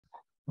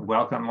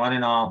Welcome one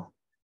and all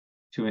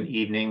to an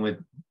evening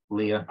with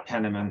Leah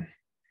Penniman.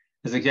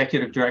 As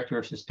Executive Director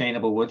of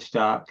Sustainable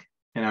Woodstock,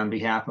 and on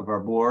behalf of our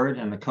board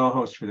and the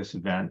co-host for this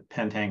event,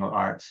 Pentangle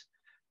Arts,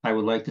 I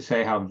would like to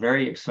say how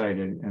very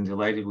excited and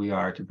delighted we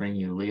are to bring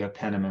you Leah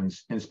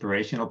Penniman's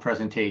inspirational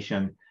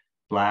presentation,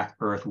 Black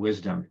Earth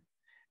Wisdom,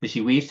 as she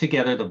weaves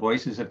together the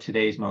voices of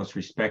today's most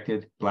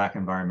respected Black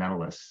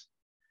environmentalists.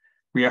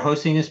 We are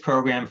hosting this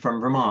program from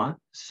Vermont,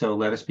 so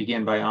let us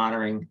begin by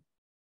honoring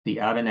the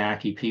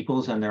Abenaki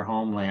peoples and their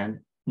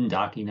homeland,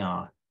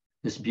 Ndakina,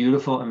 this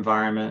beautiful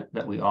environment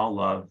that we all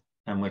love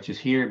and which is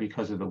here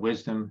because of the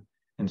wisdom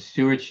and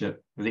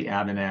stewardship of the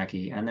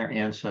Abenaki and their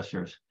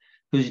ancestors,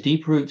 whose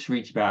deep roots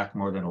reach back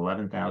more than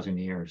 11,000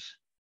 years.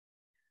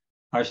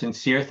 Our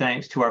sincere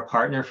thanks to our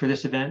partner for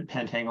this event,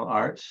 Pentangle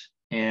Arts,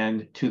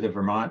 and to the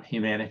Vermont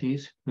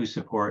Humanities, whose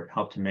support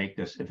helped to make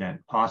this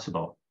event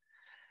possible.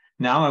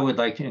 Now I would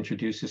like to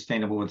introduce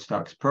Sustainable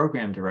Woodstock's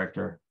Program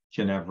Director,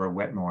 Ginevra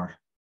Wetmore.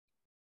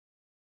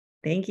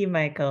 Thank you,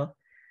 Michael.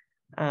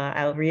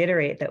 I'll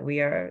reiterate that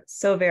we are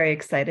so very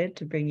excited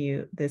to bring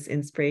you this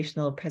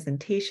inspirational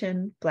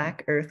presentation,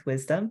 Black Earth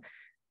Wisdom,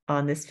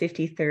 on this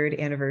 53rd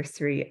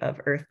anniversary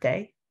of Earth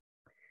Day.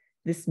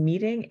 This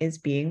meeting is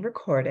being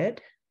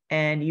recorded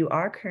and you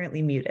are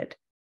currently muted.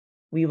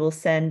 We will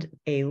send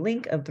a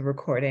link of the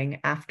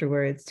recording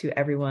afterwards to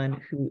everyone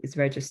who is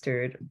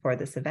registered for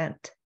this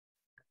event.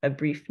 A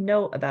brief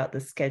note about the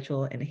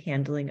schedule and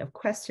handling of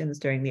questions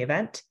during the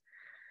event.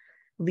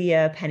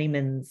 Leah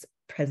Penniman's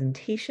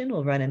presentation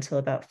will run until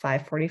about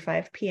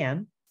 5:45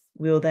 p.m.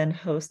 We will then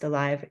host a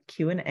live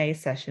Q&A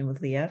session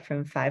with Leah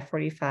from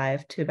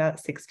 5:45 to about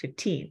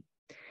 6:15.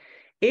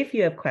 If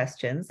you have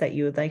questions that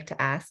you would like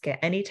to ask at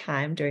any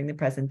time during the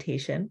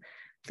presentation,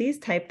 please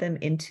type them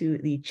into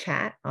the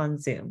chat on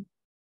Zoom.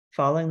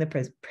 Following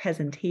the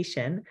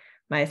presentation,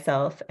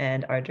 myself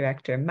and our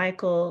director,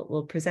 Michael,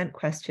 will present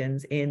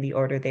questions in the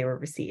order they were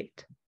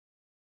received.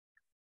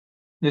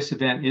 This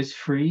event is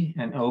free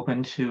and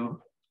open to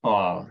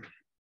all.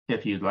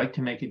 If you'd like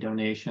to make a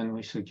donation,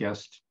 we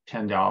suggest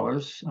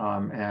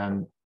 $10,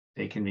 and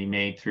they can be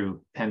made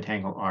through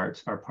Pentangle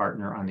Arts, our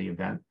partner on the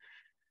event.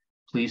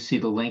 Please see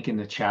the link in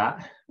the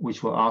chat,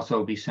 which will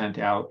also be sent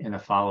out in a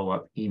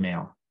follow-up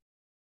email.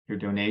 Your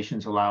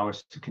donations allow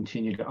us to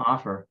continue to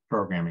offer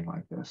programming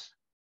like this.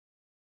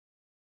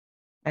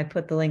 I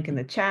put the link in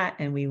the chat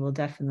and we will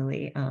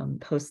definitely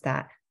post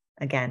that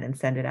again and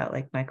send it out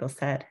like Michael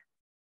said.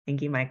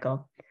 Thank you,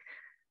 Michael.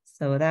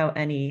 So without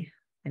any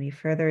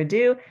further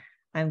ado,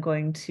 I'm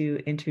going to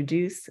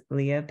introduce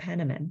Leah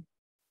Penniman.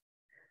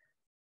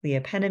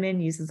 Leah Penniman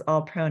uses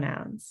all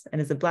pronouns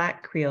and is a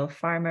Black Kreyol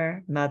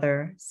farmer,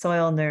 mother,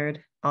 soil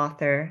nerd,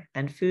 author,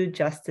 and food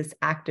justice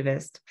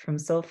activist from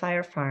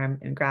Soulfire Farm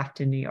in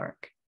Grafton, New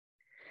York.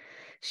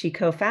 She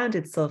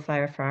co-founded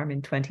Soulfire Farm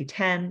in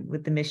 2010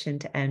 with the mission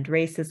to end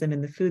racism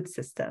in the food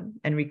system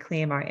and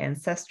reclaim our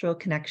ancestral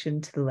connection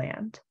to the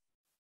land.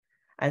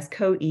 As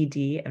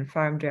co-ED and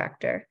farm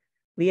director,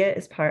 Leah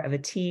is part of a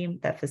team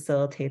that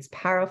facilitates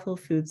powerful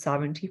food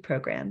sovereignty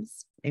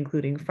programs,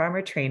 including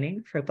farmer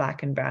training for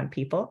Black and Brown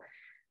people,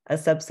 a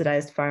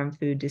subsidized farm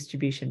food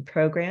distribution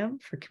program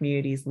for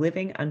communities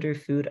living under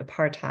food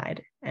apartheid,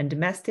 and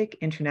domestic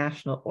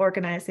international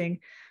organizing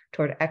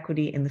toward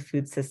equity in the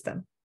food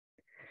system.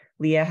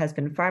 Leah has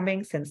been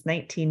farming since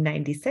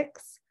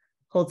 1996,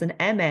 holds an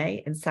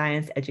MA in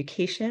science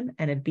education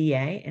and a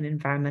BA in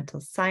environmental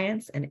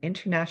science and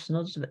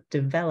international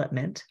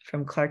development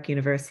from Clark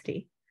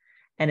University,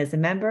 and is a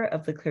member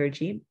of the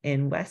clergy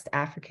in West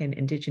African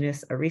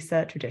Indigenous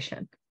Orisa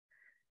tradition.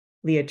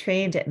 Leah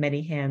trained at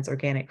Many Hands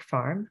Organic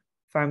Farm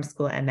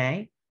School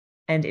MA,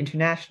 and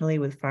internationally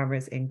with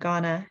farmers in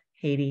Ghana,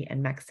 Haiti,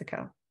 and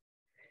Mexico.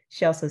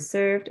 She also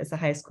served as a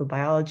high school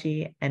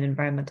biology and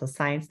environmental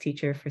science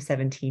teacher for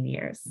 17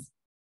 years.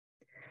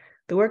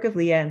 The work of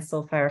Leah and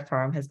Soulfire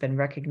Farm has been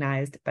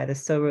recognized by the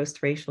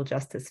Soros Racial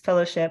Justice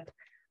Fellowship,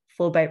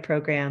 Fulbright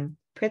Program,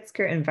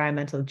 Pritzker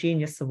Environmental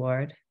Genius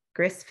Award,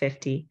 GRIS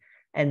 50,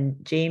 and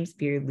James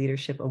Beard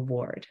Leadership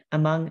Award,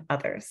 among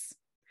others.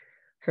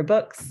 Her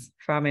books,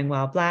 Farming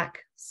While Black,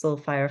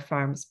 Soulfire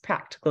Farm's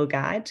Practical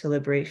Guide to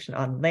Liberation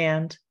on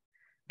Land,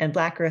 and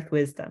Black Earth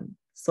Wisdom,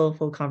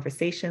 Soulful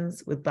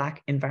Conversations with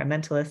Black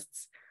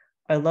Environmentalists,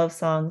 are love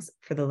songs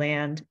for the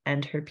land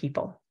and her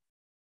people.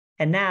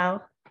 And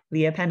now,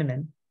 Leah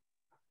Penniman.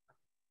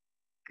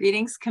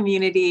 Greetings,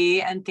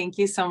 community, and thank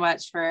you so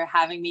much for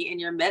having me in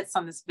your midst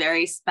on this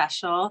very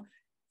special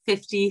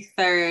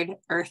 53rd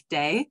Earth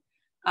Day.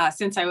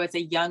 Since I was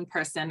a young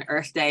person,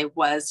 Earth Day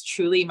was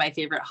truly my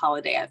favorite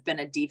holiday. I've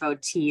been a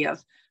devotee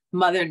of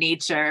Mother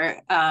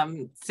Nature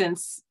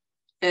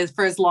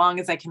for as long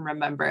as I can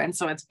remember. And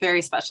so it's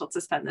very special to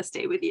spend this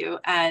day with you,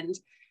 and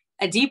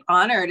a deep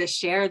honor to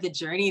share the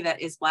journey that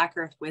is Black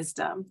Earth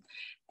Wisdom.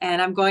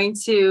 And I'm going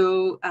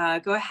to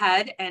go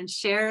ahead and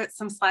share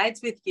some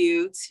slides with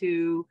you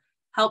to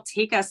help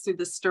take us through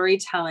the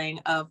storytelling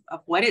of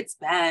what it's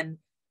been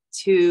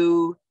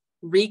to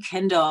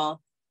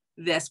rekindle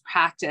this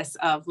practice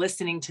of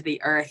listening to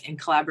the earth in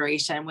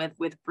collaboration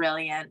with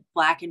brilliant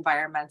Black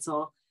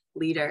environmental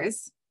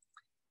leaders.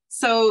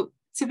 So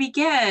to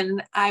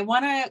begin, I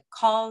want to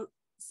call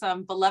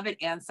some beloved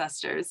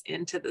ancestors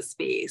into the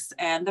space.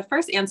 And the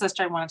first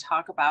ancestor I want to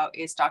talk about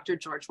is Dr.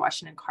 George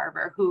Washington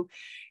Carver, who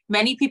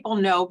many people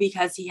know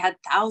because he had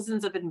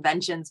thousands of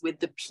inventions with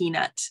the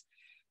peanut.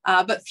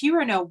 But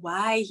fewer know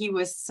why he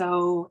was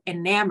so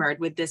enamored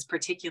with this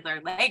particular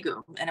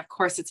legume. And of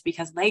course, it's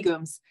because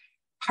legumes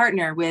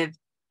partner with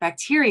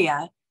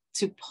bacteria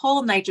to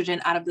pull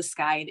nitrogen out of the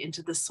sky and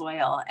into the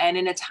soil. And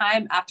in a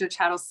time after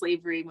chattel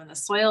slavery, when the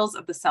soils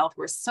of the South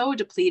were so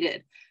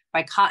depleted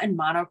by cotton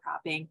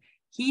monocropping,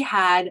 he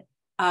had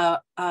a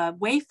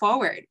way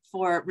forward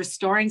for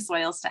restoring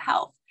soils to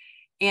health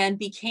and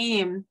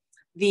became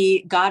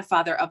the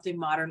godfather of the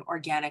modern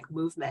organic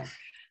movement.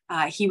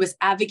 He was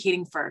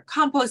advocating for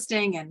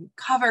composting and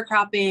cover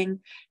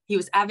cropping. He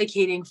was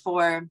advocating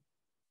for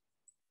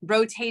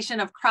rotation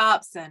of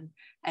crops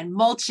and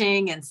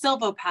mulching and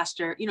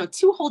silvopasture,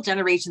 2 whole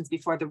generations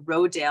before the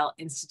Rodale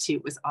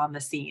Institute was on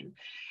the scene.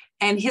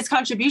 And his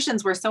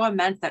contributions were so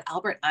immense that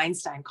Albert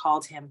Einstein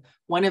called him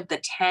one of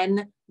the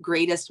 10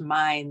 greatest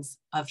minds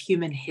of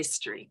human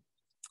history.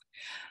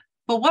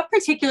 But what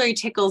particularly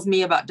tickles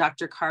me about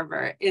Dr.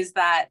 Carver is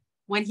that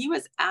when he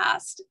was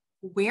asked,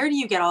 where do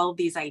you get all of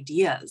these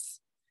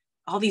ideas,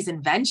 all these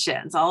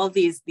inventions, all of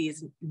these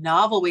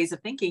novel ways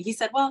of thinking? He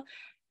said, well,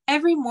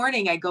 every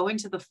morning I go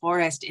into the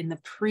forest in the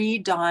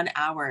pre-dawn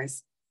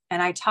hours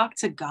and I talk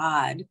to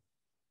God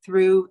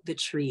through the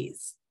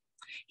trees.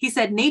 He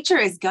said, nature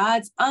is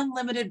God's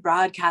unlimited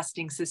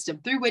broadcasting system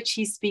through which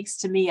he speaks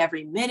to me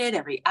every minute,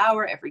 every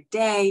hour, every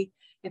day,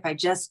 if I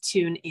just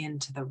tune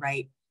into the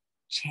right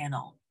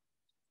channel.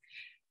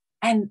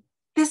 And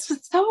this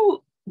was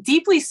so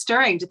deeply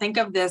stirring to think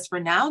of this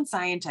renowned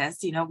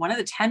scientist, one of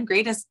the 10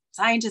 greatest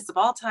scientists of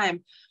all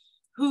time,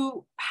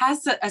 who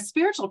has a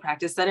spiritual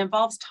practice that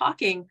involves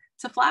talking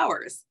to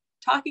flowers,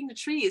 talking to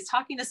trees,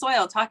 talking to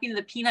soil, talking to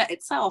the peanut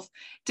itself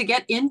to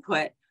get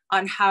input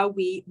on how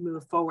we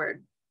move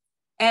forward.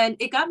 And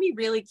it got me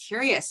really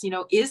curious,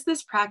 is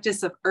this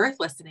practice of earth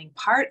listening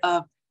part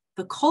of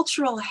the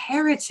cultural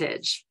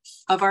heritage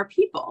of our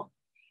people?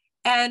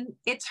 And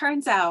it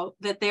turns out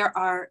that there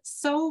are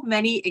so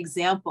many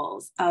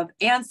examples of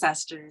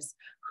ancestors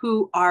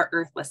who are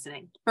earth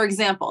listening. For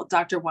example,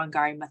 Dr.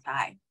 Wangari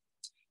Maathai.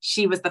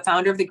 She was the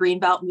founder of the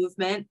Greenbelt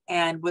movement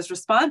and was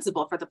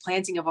responsible for the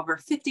planting of over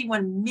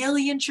 51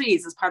 million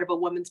trees as part of a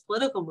women's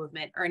political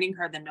movement, earning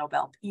her the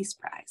Nobel Peace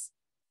Prize.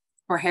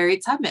 Or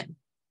Harriet Tubman,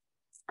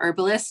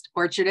 herbalist,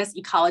 orchardist,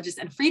 ecologist,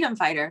 and freedom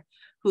fighter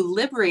who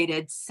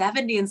liberated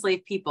 70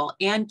 enslaved people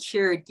and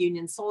cured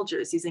Union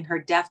soldiers using her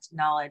deft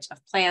knowledge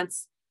of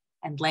plants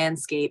and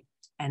landscape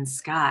and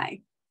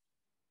sky.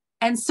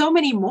 And so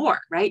many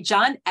more, right?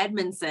 John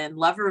Edmondson,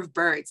 lover of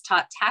birds,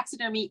 taught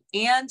taxidermy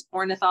and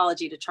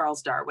ornithology to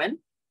Charles Darwin.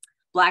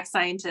 Black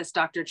scientist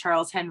Dr.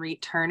 Charles Henry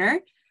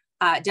Turner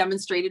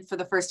demonstrated for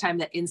the first time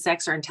that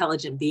insects are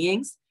intelligent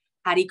beings.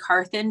 Hattie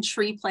Carthen,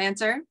 tree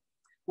planter,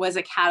 was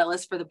a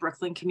catalyst for the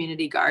Brooklyn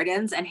Community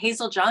Gardens. And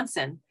Hazel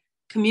Johnson,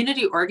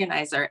 community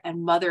organizer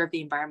and mother of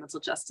the environmental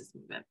justice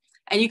movement.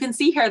 And you can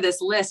see here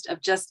this list of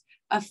just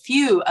a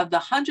few of the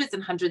hundreds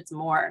and hundreds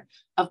more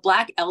of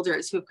Black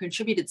elders who have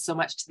contributed so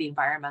much to the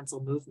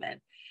environmental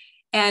movement.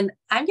 And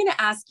I'm going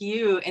to ask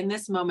you in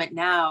this moment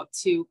now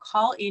to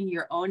call in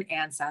your own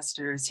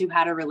ancestors who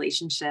had a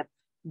relationship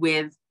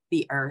with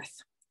the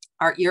earth,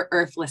 your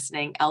earth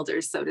listening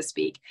elders, so to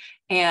speak,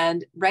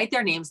 and write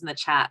their names in the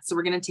chat. So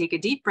we're going to take a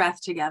deep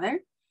breath together.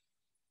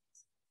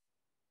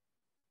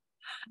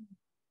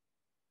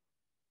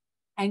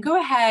 And go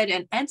ahead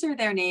and enter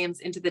their names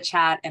into the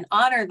chat and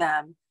honor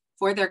them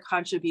for their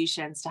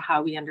contributions to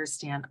how we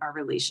understand our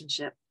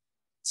relationship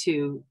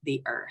to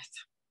the earth.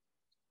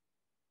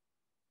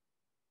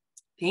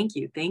 Thank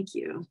you, thank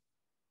you.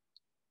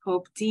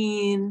 Hope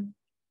Dean,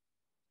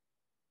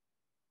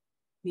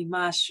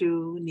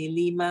 Nimashu,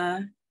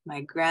 Nilima,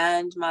 my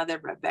grandmother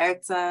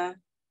Roberta,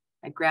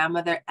 my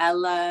grandmother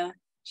Ella,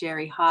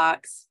 Jerry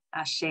Hawks,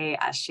 Ashe,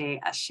 Ashe,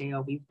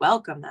 Asheo. We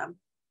welcome them.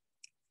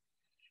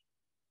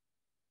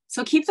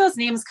 So keep those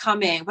names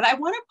coming. But I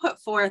want to put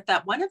forth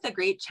that one of the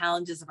great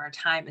challenges of our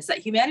time is that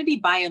humanity,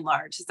 by and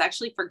large, has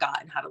actually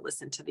forgotten how to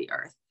listen to the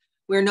earth.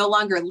 We're no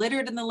longer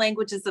littered in the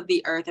languages of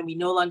the earth, and we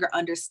no longer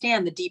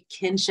understand the deep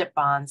kinship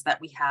bonds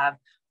that we have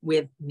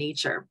with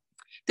nature.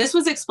 This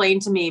was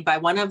explained to me by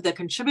one of the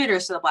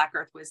contributors to the Black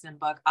Earth Wisdom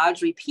book,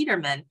 Audrey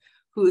Peterman,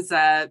 who's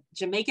a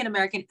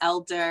Jamaican-American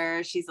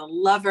elder. She's a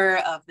lover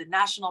of the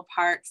national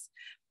parks.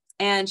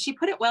 And she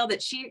put it well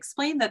that she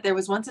explained that there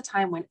was once a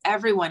time when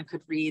everyone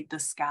could read the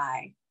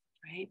sky,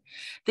 right?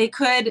 They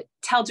could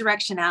tell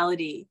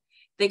directionality.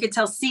 They could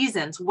tell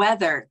seasons,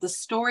 weather, the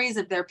stories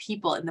of their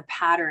people and the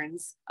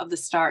patterns of the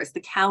stars, the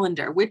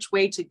calendar, which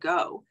way to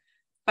go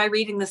by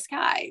reading the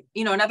sky.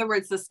 In other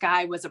words, the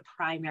sky was a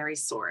primary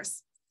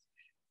source.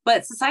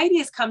 But society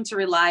has come to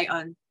rely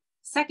on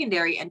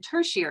secondary and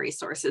tertiary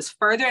sources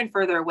further and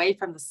further away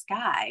from the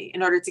sky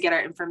in order to get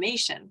our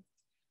information.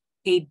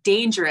 A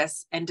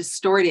dangerous and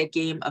distorted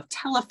game of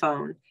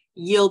telephone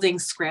yielding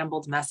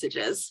scrambled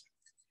messages.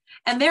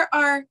 And there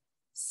are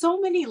so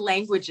many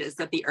languages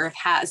that the earth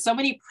has, so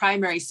many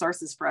primary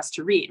sources for us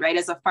to read, right?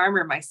 As a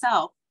farmer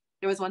myself,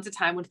 there was once a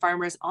time when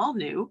farmers all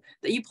knew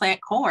that you plant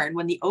corn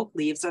when the oak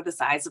leaves are the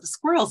size of a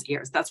squirrel's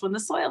ears. That's when the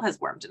soil has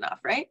warmed enough,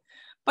 right?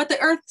 But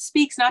the earth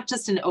speaks not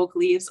just in oak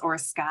leaves or a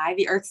sky,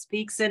 the earth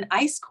speaks in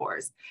ice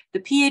cores, the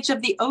pH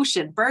of the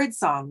ocean, bird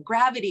song,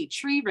 gravity,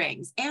 tree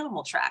rings,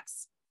 animal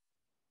tracks.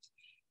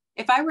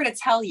 If I were to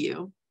tell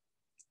you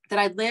that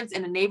I'd lived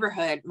in a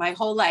neighborhood my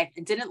whole life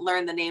and didn't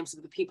learn the names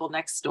of the people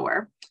next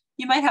door,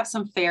 you might have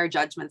some fair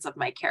judgments of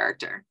my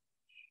character.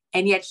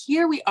 And yet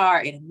here we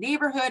are in a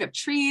neighborhood of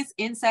trees,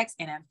 insects,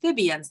 and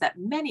amphibians that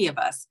many of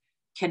us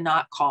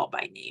cannot call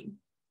by name.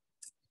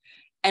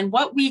 And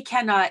what we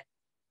cannot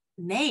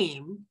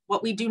name,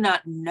 what we do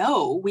not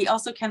know, we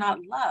also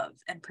cannot love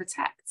and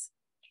protect.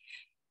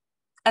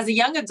 As a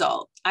young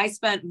adult, I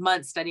spent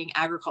months studying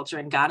agriculture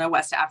in Ghana,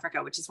 West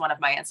Africa, which is one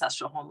of my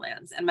ancestral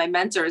homelands. And my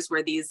mentors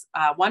were these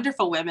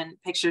wonderful women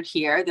pictured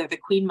here. They're the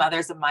Queen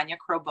Mothers of Manya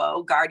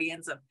Krobo,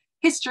 guardians of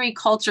history,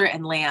 culture,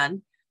 and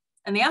land.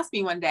 And they asked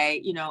me one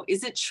day, you know,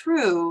 is it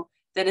true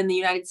that in the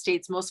United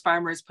States, most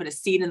farmers put a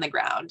seed in the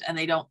ground and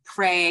they don't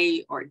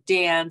pray or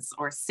dance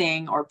or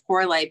sing or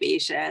pour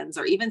libations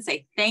or even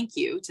say thank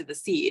you to the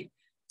seed,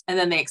 and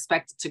then they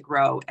expect it to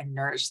grow and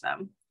nourish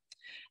them?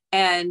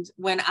 And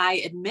when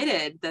I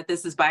admitted that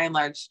this is by and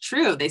large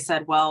true, they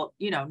said, well,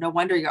 you know, no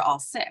wonder you're all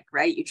sick,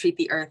 right? You treat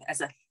the earth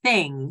as a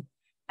thing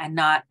and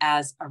not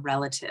as a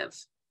relative.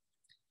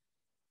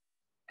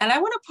 And I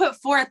want to put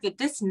forth that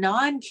this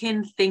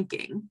non-kin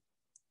thinking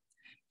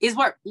is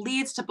what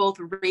leads to both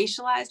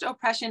racialized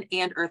oppression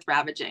and earth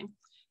ravaging.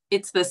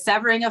 It's the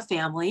severing of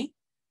family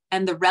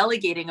and the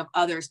relegating of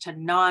others to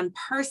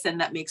non-person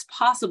that makes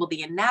possible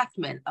the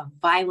enactment of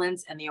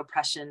violence and the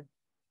oppression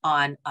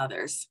on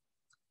others.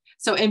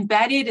 So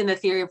embedded in the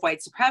theory of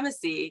white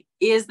supremacy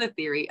is the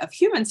theory of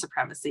human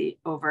supremacy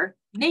over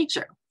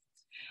nature.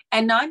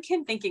 And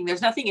non-kin thinking,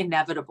 there's nothing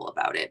inevitable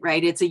about it,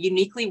 right? It's a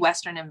uniquely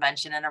Western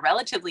invention and a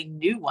relatively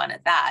new one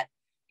at that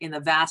in the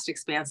vast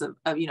expanse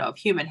of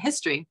human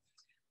history.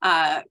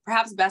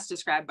 Perhaps best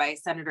described by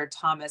Senator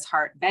Thomas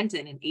Hart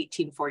Benton in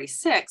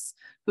 1846,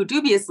 who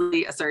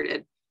dubiously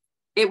asserted,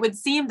 it would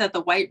seem that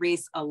the white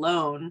race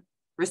alone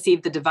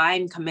received the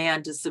divine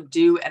command to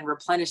subdue and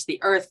replenish the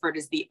earth, for it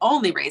is the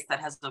only race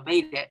that has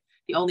obeyed it,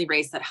 the only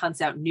race that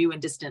hunts out new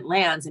and distant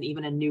lands and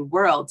even a new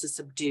world to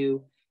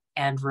subdue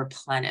and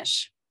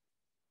replenish.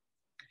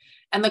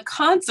 And the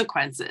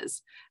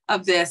consequences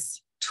of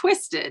this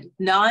twisted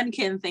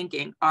non-kin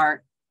thinking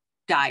are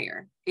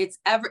dire. It's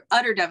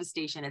utter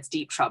devastation. It's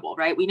deep trouble,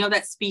 right? We know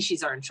that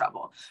species are in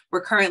trouble.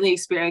 We're currently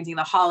experiencing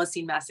the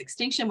Holocene mass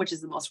extinction, which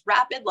is the most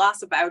rapid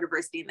loss of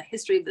biodiversity in the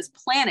history of this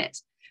planet,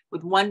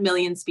 with 1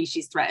 million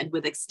species threatened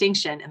with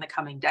extinction in the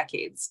coming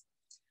decades.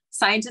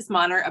 Scientists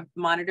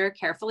monitor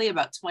carefully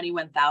about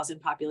 21,000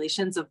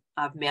 populations of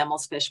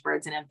mammals, fish,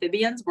 birds, and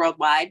amphibians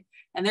worldwide,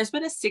 and there's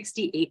been a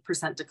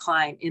 68%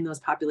 decline in those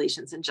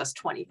populations in just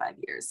 25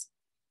 years.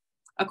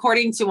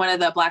 According to one of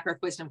the Black Earth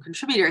Wisdom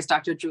contributors,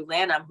 Dr. Drew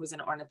Lanham, who's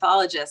an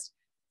ornithologist,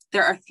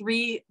 there are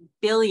 3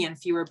 billion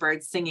fewer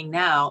birds singing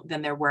now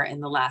than there were in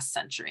the last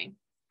century,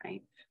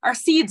 right? Our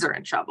seeds are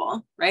in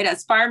trouble, right?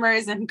 As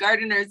farmers and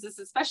gardeners, this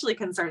especially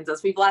concerns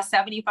us. We've lost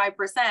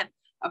 75%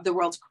 of the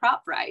world's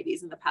crop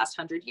varieties in the past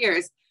 100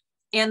 years,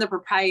 and the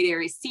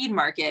proprietary seed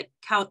market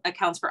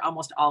accounts for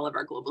almost all of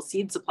our global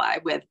seed supply,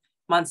 with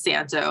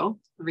Monsanto,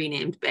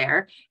 renamed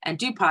Bayer, and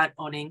DuPont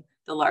owning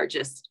the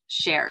largest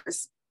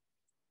shares.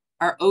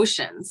 Our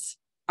oceans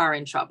are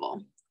in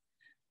trouble.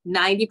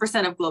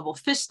 90% of global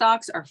fish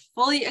stocks are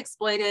fully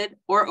exploited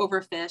or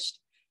overfished,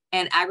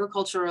 and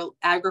agricultural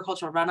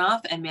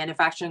runoff and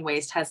manufacturing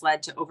waste has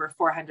led to over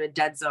 400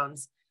 dead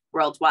zones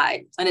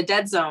worldwide. And a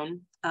dead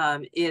zone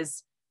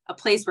is a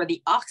place where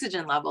the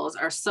oxygen levels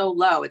are so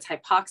low, it's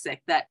hypoxic,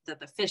 that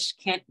the fish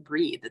can't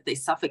breathe, that they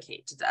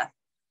suffocate to death.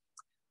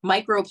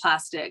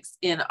 Microplastics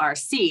in our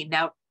sea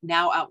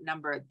now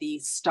outnumber the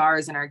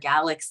stars in our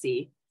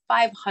galaxy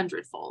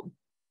 500-fold,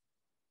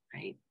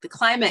 right? The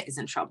climate is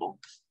in trouble.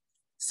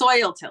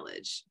 Soil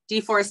tillage,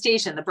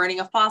 deforestation, the burning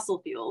of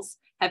fossil fuels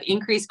have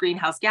increased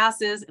greenhouse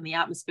gases in the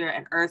atmosphere,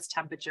 and Earth's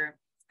temperature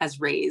has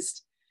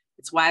raised.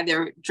 It's why there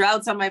were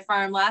droughts on my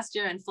farm last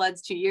year and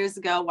floods 2 years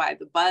ago, why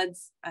the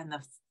buds and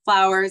the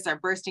flowers are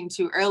bursting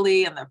too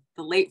early and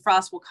the late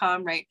frost will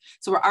come, right?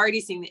 So we're already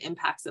seeing the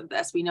impacts of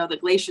this. We know the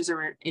glaciers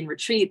are in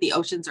retreat, the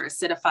oceans are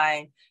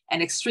acidifying,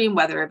 and extreme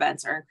weather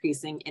events are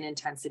increasing in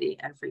intensity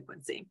and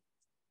frequency.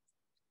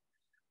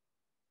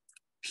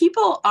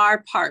 People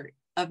are part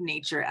of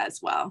nature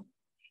as well.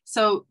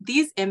 So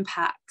these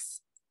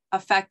impacts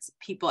affect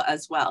people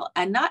as well,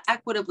 and not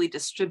equitably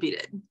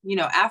distributed. You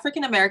know,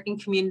 African-American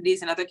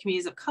communities and other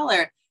communities of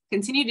color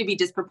continue to be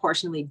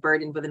disproportionately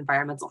burdened with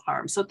environmental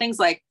harm. So things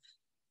like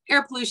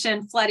air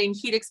pollution, flooding,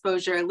 heat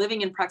exposure,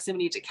 living in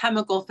proximity to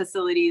chemical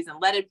facilities and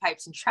leaded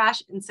pipes and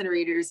trash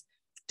incinerators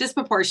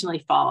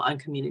disproportionately fall on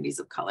communities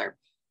of color.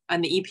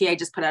 And the EPA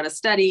just put out a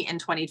study in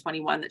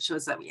 2021 that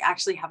shows that we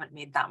actually haven't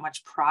made that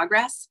much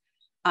progress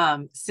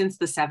since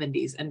the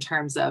 70s in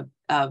terms of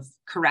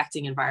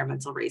correcting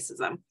environmental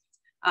racism,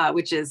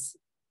 which is,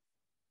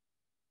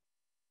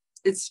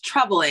 it's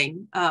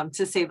troubling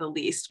to say the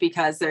least,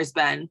 because there's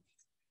been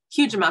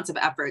huge amounts of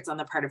efforts on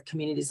the part of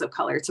communities of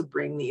color to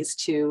bring these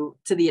to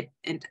the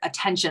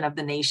attention of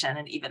the nation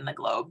and even the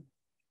globe.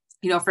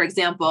 You know, for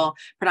example,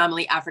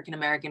 predominantly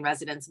African-American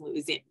residents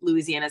in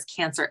Louisiana's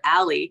Cancer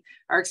Alley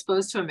are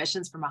exposed to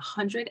emissions from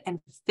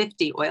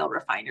 150 oil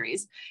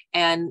refineries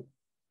and,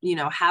 you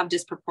know, have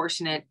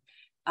disproportionate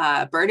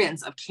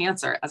burdens of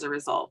cancer as a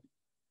result.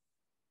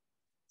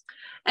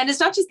 And it's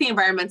not just the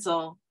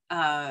environmental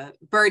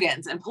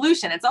burdens and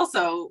pollution, it's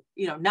also,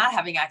 you know, not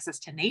having access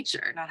to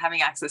nature, not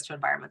having access to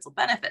environmental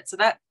benefits. So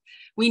that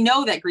we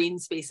know that green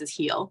spaces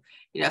heal.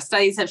 You know,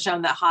 studies have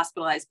shown that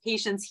hospitalized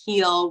patients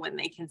heal when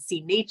they can see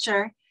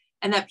nature,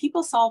 and that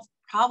people solve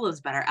problems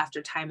better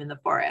after time in the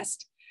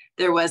forest.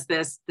 There was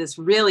this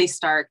really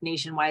stark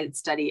nationwide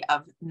study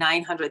of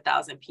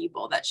 900,000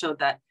 people that showed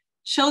that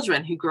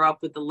children who grow up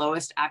with the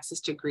lowest access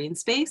to green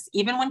space,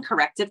 even when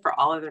corrected for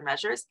all other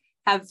measures,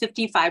 have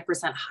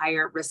 55%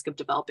 higher risk of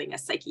developing a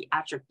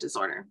psychiatric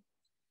disorder.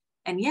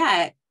 And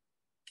yet,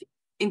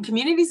 in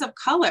communities of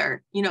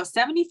color, you know,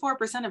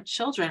 74% of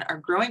children are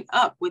growing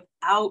up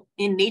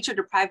in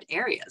nature-deprived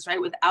areas, right,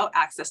 without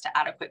access to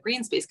adequate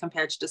green space,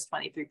 compared to just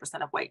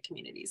 23% of white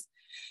communities.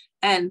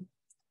 And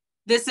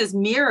this is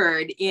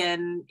mirrored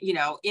in, you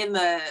know, in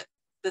the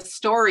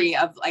story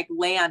of like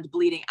land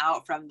bleeding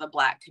out from the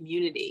Black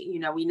community. You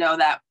know, we know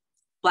that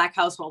Black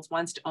households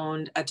once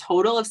owned a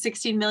total of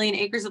 16 million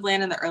acres of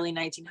land in the early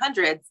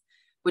 1900s,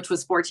 which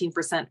was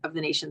 14% of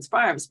the nation's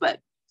farms. But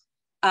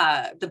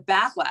the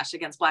backlash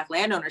against Black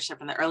land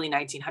ownership in the early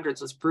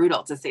 1900s was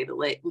brutal, to say the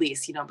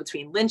least, you know,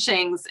 between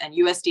lynchings and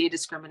USDA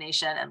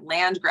discrimination and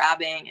land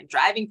grabbing and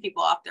driving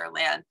people off their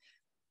land.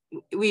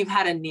 We've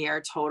had a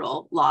near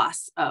total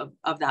loss of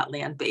that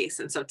land base.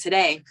 And so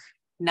today,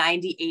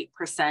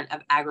 98%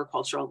 of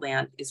agricultural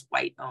land is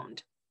white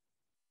owned.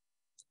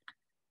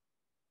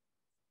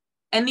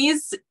 And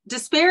these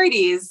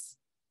disparities,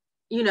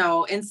 you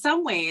know, in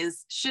some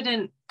ways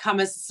shouldn't come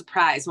as a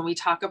surprise when we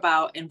talk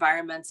about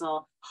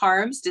environmental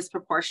harms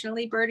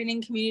disproportionately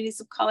burdening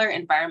communities of color,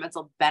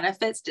 environmental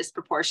benefits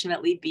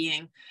disproportionately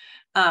being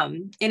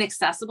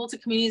inaccessible to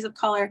communities of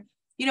color.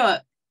 You know,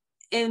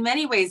 in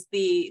many ways,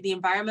 the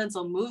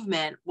environmental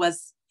movement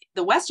was,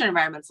 the Western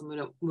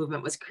environmental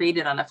movement was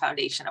created on a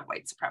foundation of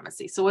white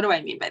supremacy. So what do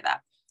I mean by that?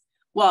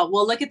 Well,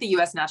 we'll look at the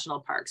US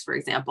national parks, for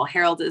example,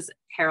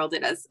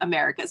 heralded as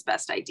America's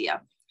best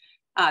idea.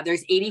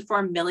 There's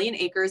 84 million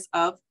acres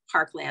of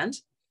parkland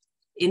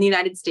in the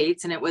United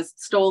States, and it was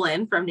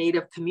stolen from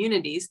Native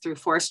communities through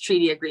forced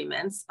treaty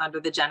agreements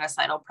under the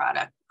genocidal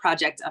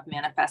project of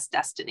Manifest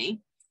Destiny.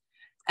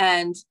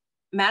 And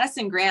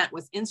Madison Grant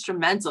was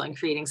instrumental in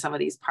creating some of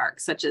these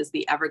parks, such as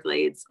the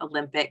Everglades,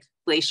 Olympic,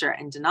 Glacier,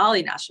 and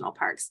Denali national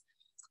parks.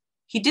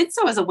 He did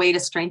so as a way to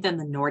strengthen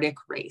the Nordic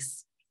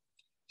race.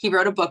 He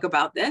wrote a book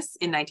about this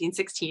in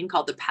 1916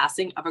 called The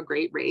Passing of a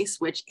Great Race,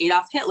 which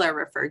Adolf Hitler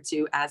referred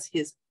to as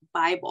his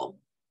Bible.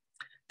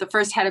 The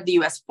first head of the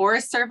US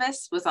Forest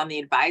Service was on the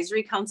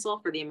advisory council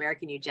for the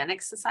American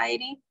Eugenics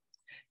Society.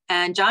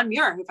 And John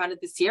Muir, who founded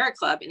the Sierra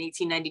Club in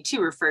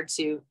 1892, referred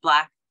to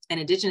Black and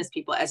Indigenous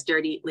people as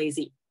dirty,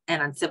 lazy,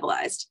 and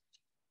uncivilized.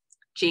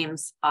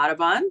 James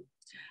Audubon,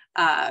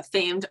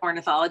 famed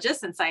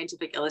ornithologist and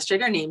scientific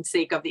illustrator,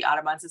 namesake of the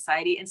Audubon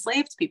Society,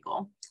 enslaved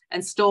people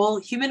and stole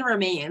human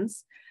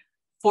remains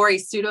for a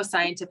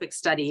pseudoscientific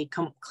study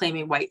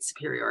claiming white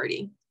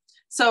superiority.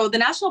 So the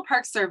National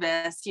Park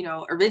Service, you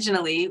know,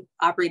 originally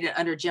operated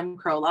under Jim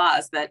Crow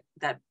laws that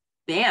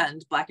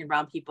banned Black and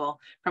brown people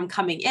from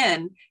coming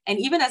in. And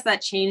even as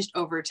that changed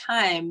over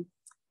time,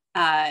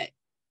 the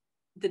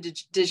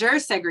de jure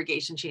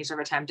segregation changed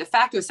over time. De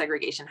facto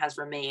segregation has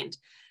remained.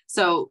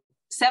 So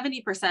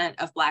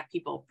 70% of Black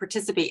people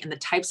participate in the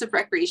types of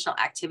recreational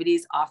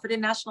activities offered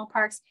in national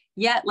parks,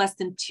 yet less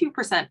than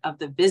 2% of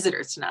the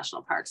visitors to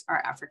national parks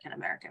are African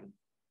American.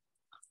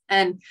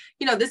 And,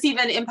 you know, this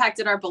even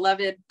impacted our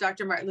beloved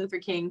Dr. Martin Luther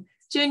King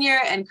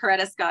Jr. and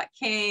Coretta Scott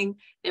King.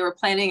 They were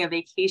planning a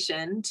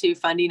vacation to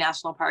Fundy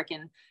National Park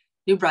in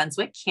New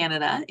Brunswick,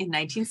 Canada in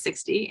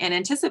 1960, and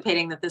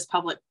anticipating that this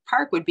public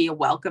park would be a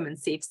welcome and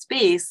safe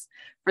space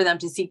for them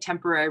to seek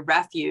temporary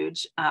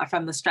refuge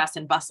from the stress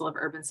and bustle of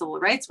urban civil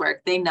rights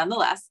work, they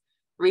nonetheless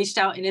reached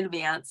out in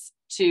advance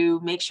to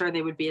make sure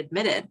they would be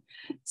admitted.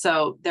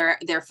 So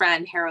their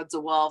friend, Harold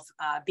DeWolf,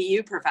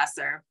 BU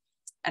professor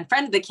and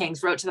friend of the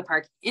Kings, wrote to the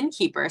park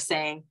innkeeper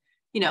saying,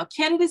 you know,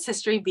 Canada's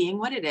history being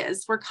what it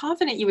is, we're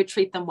confident you would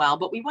treat them well,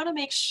 but we want to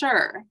make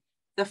sure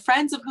the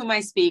friends of whom I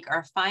speak are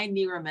a fine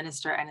Negro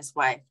minister and his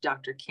wife,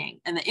 Dr.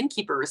 King. And the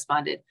innkeeper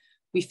responded,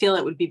 we feel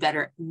it would be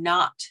better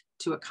not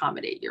to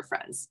accommodate your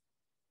friends.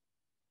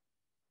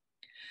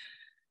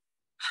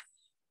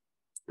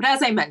 But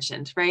as I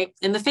mentioned, right,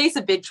 in the face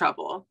of big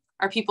trouble,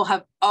 our people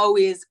have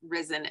always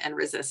risen and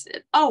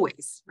resisted,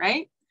 always,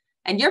 right?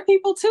 And your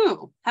people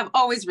too have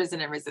always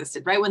risen and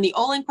resisted, right? When the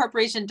Olin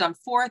Corporation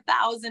dumped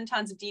 4,000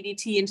 tons of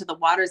DDT into the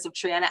waters of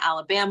Triana,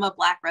 Alabama,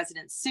 Black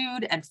residents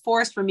sued and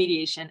forced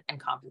remediation and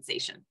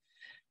compensation.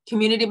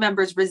 Community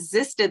members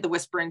resisted the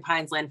Whispering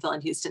Pines landfill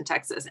in Houston,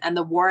 Texas, and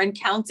the Warren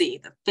County,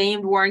 the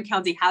famed Warren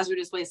County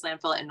hazardous waste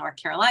landfill in North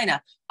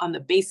Carolina, on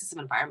the basis of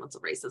environmental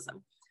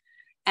racism.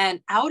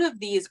 And out of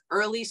these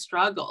early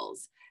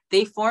struggles,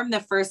 they formed the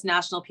first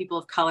National People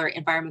of Color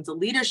Environmental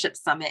Leadership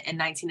Summit in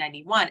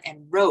 1991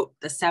 and wrote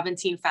the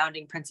 17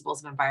 founding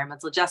principles of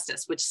environmental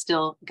justice, which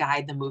still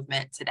guide the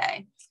movement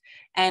today.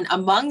 And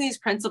among these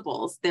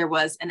principles, there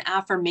was an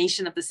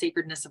affirmation of the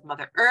sacredness of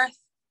Mother Earth,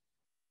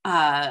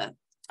 a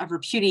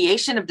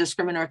repudiation of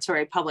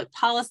discriminatory public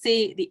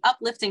policy, the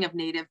uplifting of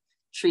Native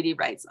treaty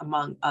rights,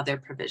 among other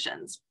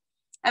provisions.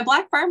 And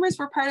Black farmers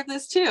were part of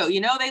this too.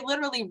 You know, they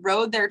literally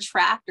rode their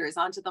tractors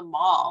onto the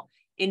mall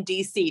in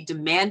DC,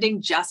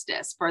 demanding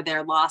justice for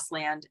their lost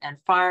land and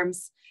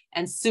farms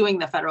and suing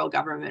the federal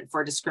government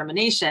for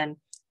discrimination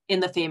in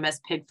the famous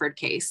Pigford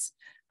case.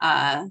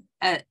 And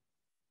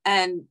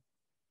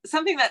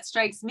something that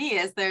strikes me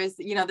is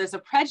there's a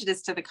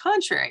prejudice to the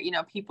contrary. You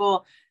know,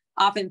 people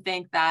often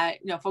think that,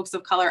 folks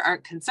of color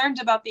aren't concerned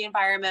about the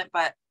environment,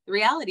 but the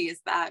reality is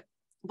that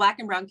Black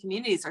and Brown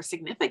communities are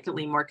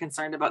significantly more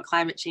concerned about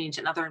climate change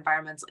and other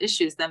environmental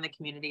issues than the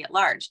community at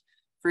large.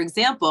 For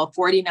example,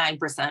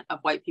 49% of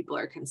white people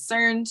are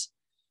concerned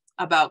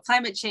about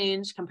climate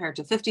change compared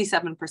to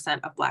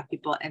 57% of Black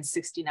people and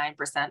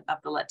 69% of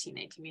the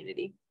Latina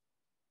community.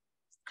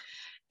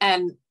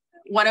 And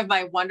one of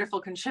my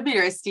wonderful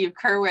contributors, Steve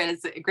Kerwood,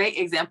 is a great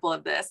example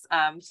of this.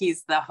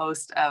 He's the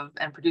host of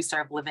and producer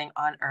of Living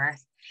on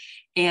Earth.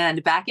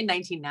 And back in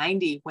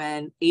 1990,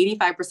 when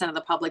 85% of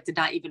the public did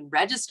not even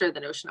register the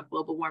notion of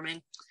global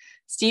warming,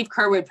 Steve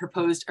Kerwood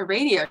proposed a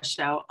radio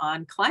show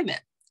on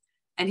climate.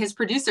 And his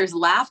producers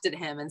laughed at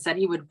him and said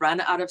he would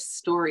run out of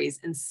stories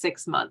in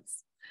 6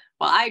 months.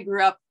 Well, I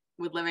grew up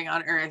with Living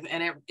on Earth,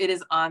 and it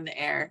is on the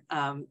air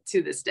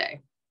to this day.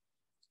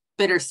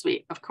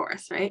 Bittersweet, of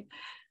course, right?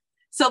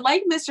 So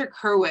like Mr.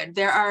 Kerwood,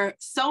 there are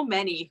so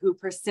many who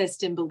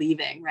persist in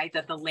believing, right,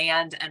 that the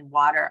land and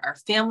water are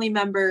family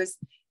members,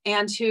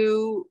 and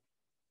who,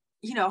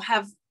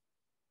 have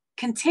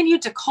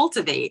continued to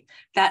cultivate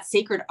that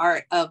sacred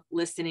art of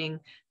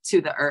listening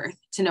to the earth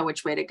to know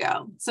which way to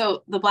go.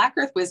 So the Black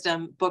Earth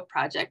Wisdom book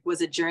project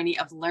was a journey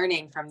of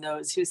learning from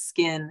those whose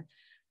skin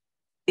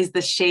is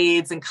the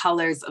shades and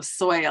colors of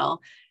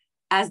soil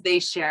as they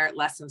share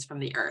lessons from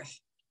the earth.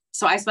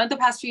 So I spent the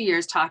past few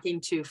years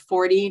talking to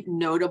 40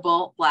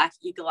 notable Black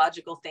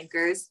ecological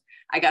thinkers.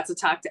 I got to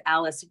talk to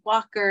Alice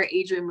Walker,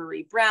 Adrienne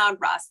Marie Brown,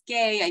 Ross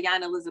Gay,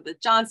 Ayanna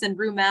Elizabeth Johnson,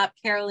 Rue Mapp,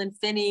 Carolyn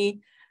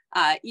Finney,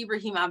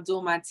 Ibrahim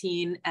Abdul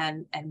Mateen,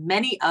 and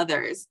many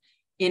others,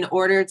 in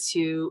order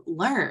to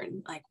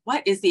learn, like,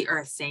 what is the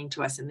earth saying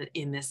to us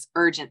in this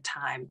urgent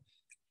time?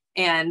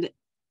 And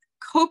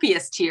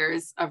copious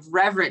tears of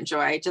reverent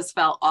joy just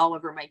fell all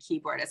over my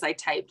keyboard as I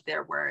typed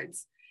their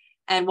words.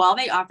 And while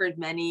they offered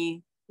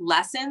many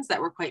lessons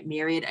that were quite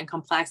myriad and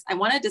complex, I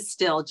want to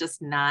distill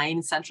just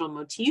 9 central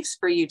motifs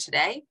for you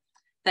today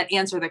that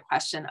answer the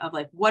question of,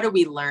 like, what do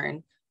we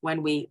learn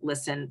when we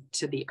listen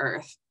to the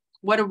earth?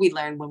 What do we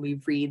learn when we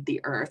read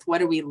the earth? What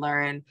do we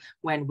learn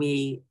when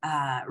we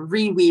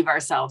reweave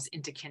ourselves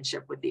into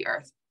kinship with the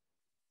earth?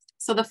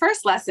 So the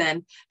first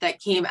lesson that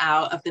came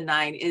out of the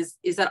 9 is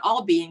that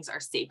all beings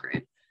are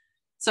sacred.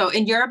 So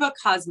in Yoruba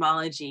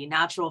cosmology,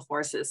 natural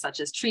forces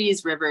such as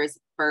trees, rivers,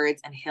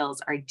 birds, and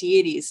hills are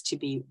deities to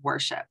be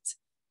worshipped.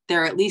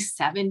 There are at least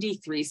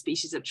 73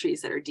 species of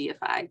trees that are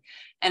deified.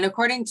 And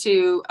according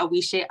to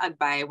Awishe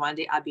Agbaye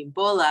Wande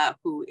Abimbola,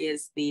 who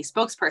is the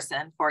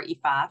spokesperson for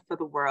Ifa for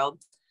the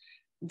world,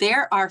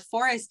 there are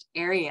forest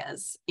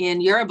areas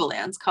in Yoruba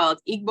lands called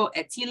Igbo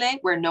Etile,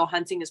 where no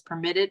hunting is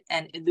permitted,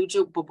 and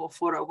Ilujo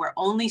Boboforo, where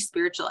only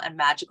spiritual and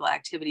magical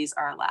activities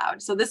are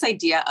allowed. So this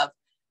idea of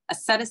a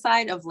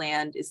set-aside of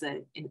land is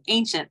an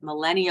ancient,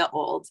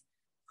 millennia-old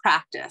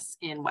practice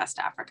in West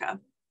Africa.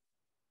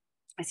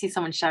 I see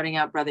someone shouting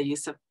out Brother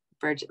Yusuf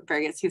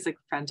Burgess. He's a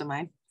friend of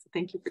mine. So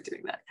thank you for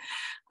doing that.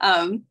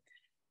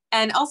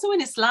 And also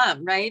in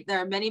Islam, right? There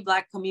are many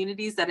Black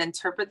communities that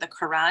interpret the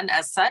Quran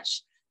as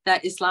such,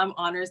 that Islam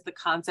honors the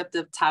concept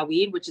of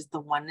Tawhid, which is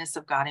the oneness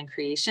of God in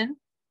creation,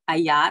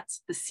 Ayat,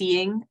 the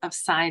seeing of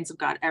signs of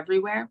God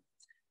everywhere,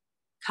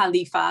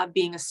 Khalifa,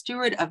 being a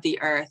steward of the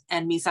earth,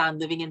 and Mizan,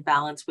 living in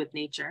balance with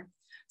nature.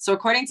 So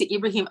according to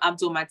Ibrahim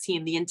Abdul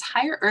Mateen, the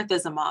entire earth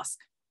is a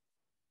mosque.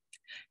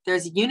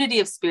 There's a unity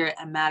of spirit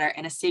and matter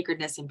and a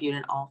sacredness imbued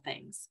in all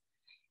things.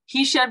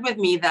 He shared with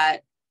me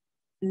that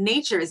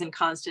nature is in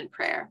constant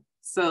prayer.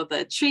 So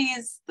the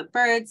trees, the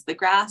birds, the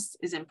grass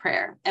is in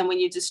prayer. And when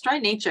you destroy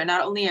nature,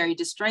 not only are you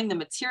destroying the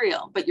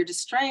material, but you're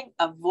destroying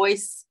a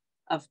voice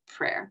of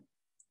prayer.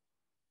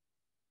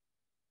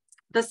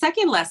 The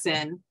second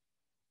lesson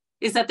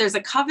is that there's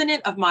a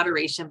covenant of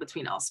moderation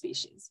between all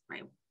species,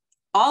 right?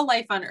 All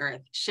life on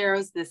Earth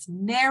shares this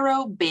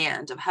narrow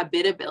band of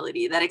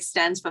habitability that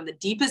extends from the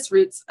deepest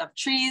roots of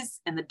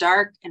trees and the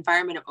dark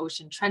environment of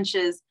ocean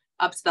trenches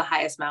up to the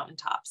highest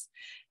mountaintops.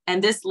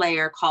 And this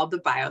layer, called the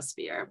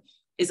biosphere,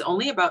 is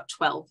only about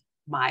 12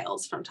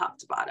 miles from top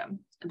to bottom,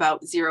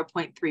 about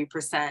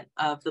 0.3%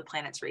 of the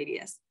planet's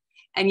radius.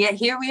 And yet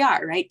here we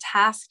are, right,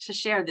 tasked to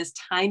share this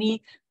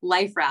tiny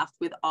life raft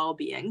with all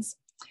beings.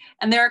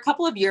 And there are a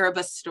couple of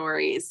Yoruba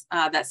stories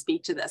that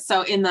speak to this.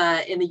 So in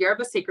the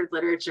Yoruba sacred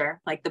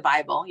literature, like the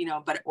Bible, you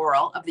know, but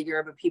oral, of the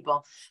Yoruba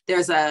people,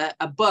 there's a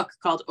book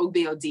called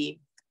Ogbe Odi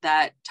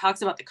that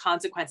talks about the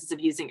consequences of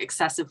using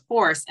excessive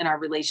force in our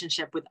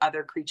relationship with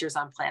other creatures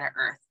on planet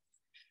Earth.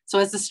 So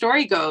as the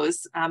story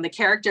goes, the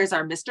characters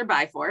are Mr.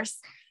 Byforce.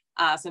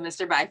 So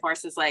Mr.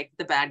 Byforce is like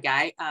the bad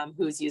guy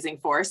who's using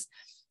force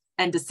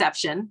and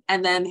deception.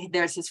 And then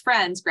there's his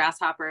friends,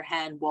 grasshopper,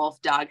 hen,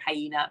 wolf, dog,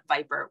 hyena,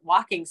 viper,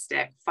 walking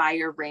stick,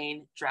 fire,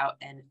 rain, drought,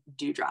 and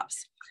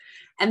dewdrops.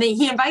 And then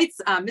he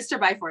invites, Mr.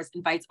 Byforce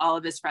invites all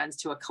of his friends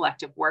to a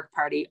collective work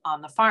party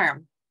on the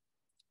farm.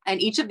 And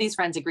each of these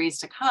friends agrees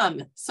to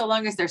come so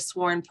long as their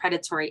sworn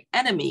predatory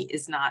enemy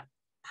is not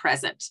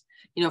present.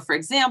 You know, for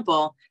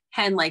example,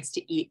 hen likes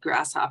to eat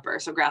grasshopper.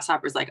 So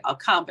grasshopper's like, I'll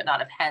come, but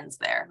not if hen's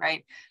there,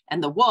 right?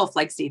 And the wolf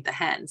likes to eat the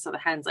hen. So the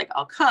hen's like,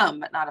 I'll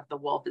come, but not if the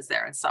wolf is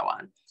there, and so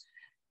on.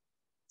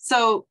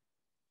 So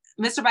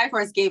Mr.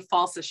 Byforce gave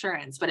false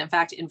assurance, but in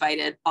fact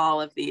invited all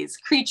of these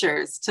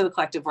creatures to the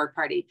collective work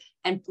party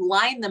and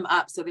lined them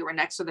up so they were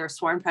next to their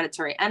sworn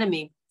predatory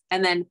enemy,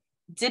 and then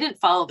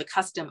didn't follow the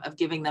custom of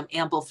giving them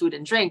ample food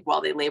and drink while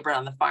they labored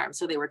on the farm.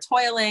 So they were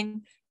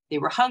toiling, they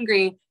were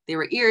hungry, they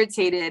were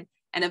irritated,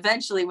 and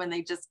eventually when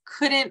they just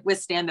couldn't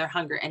withstand their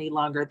hunger any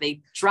longer,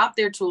 they dropped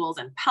their tools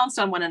and pounced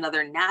on one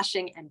another,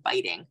 gnashing and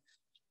biting.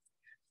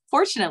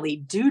 Fortunately,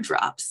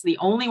 dewdrops, the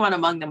only one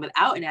among them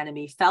without an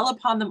enemy, fell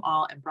upon them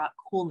all and brought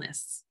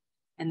coolness.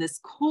 And this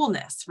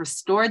coolness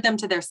restored them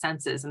to their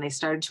senses, and they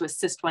started to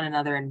assist one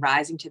another in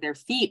rising to their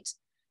feet,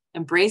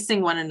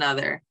 embracing one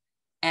another,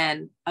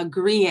 and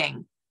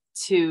agreeing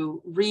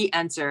to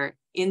re-enter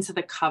into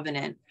the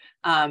covenant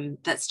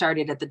that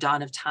started at the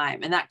dawn of time.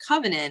 And that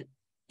covenant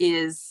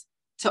is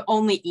to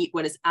only eat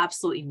what is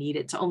absolutely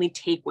needed, to only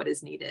take what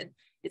is needed.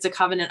 It's a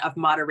covenant of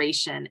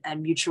moderation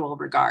and mutual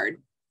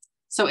regard.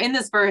 So in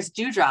this verse,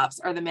 dewdrops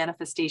are the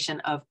manifestation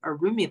of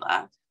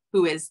Orunmila,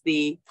 who is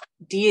the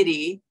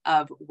deity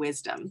of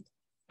wisdom.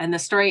 And the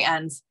story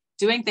ends,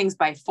 doing things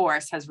by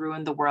force has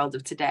ruined the world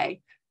of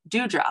today.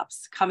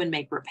 Dewdrops come and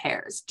make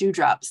repairs.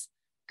 Dewdrops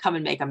come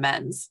and make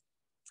amends.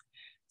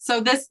 So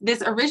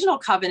this original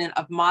covenant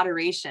of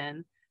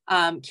moderation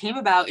came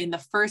about in the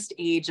first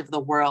age of the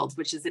world,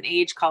 which is an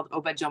age called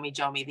Oba Jomi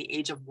Jomi, the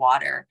age of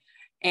water.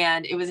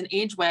 And it was an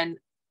age when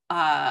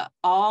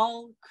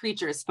all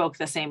creatures spoke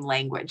the same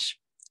language,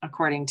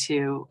 according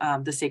to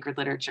the sacred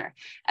literature.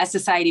 As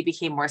society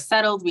became more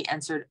settled, we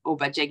entered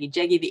Oba Jegi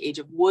Jegi, the age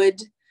of wood.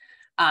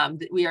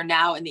 We are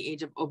now in the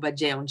age of Oba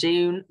Jeon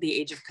Jeon, the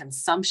age of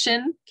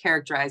consumption,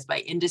 characterized by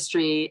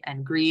industry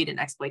and greed and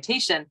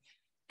exploitation.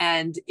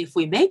 And if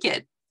we make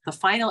it, the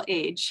final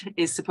age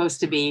is supposed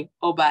to be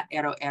Oba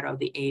Ero Ero,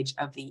 the age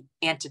of the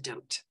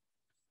antidote.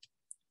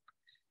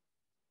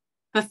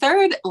 The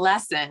third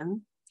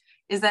lesson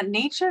is that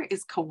nature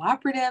is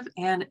cooperative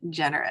and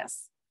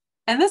generous.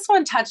 And this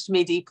one touched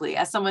me deeply.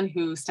 As someone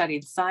who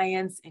studied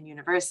science in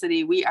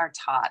university, we are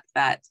taught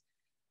that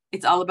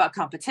it's all about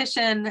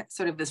competition,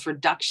 sort of this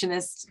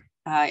reductionist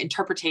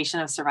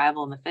interpretation of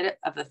survival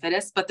of the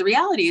fittest. But the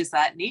reality is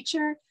that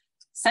nature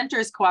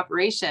centers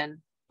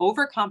cooperation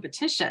over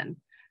competition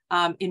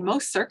in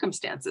most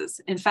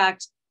circumstances. In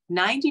fact,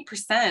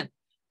 90%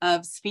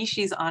 of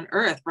species on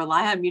Earth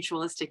rely on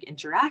mutualistic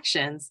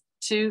interactions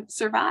to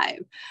survive.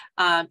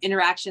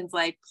 Interactions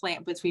like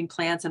between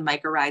plants and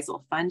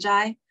mycorrhizal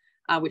fungi,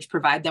 which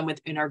provide them with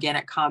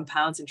inorganic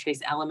compounds and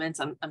trace elements.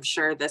 I'm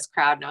sure this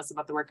crowd knows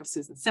about the work of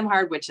Susan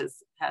Simhard, which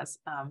has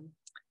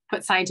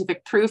put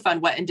scientific proof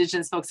on what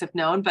Indigenous folks have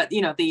known. But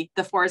you know, the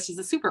forest is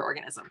a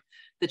superorganism.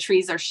 The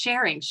trees are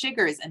sharing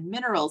sugars and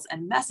minerals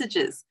and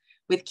messages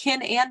with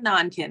kin and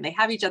non-kin. They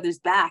have each other's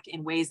back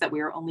in ways that we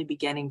are only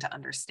beginning to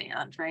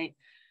understand, right?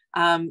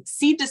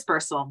 Seed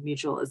dispersal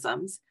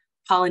mutualisms,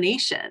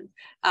 pollination,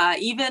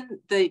 even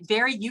the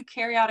very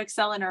eukaryotic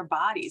cell in our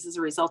bodies is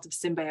a result of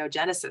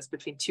symbiogenesis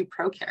between two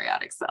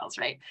prokaryotic cells,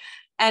 right?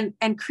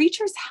 And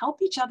creatures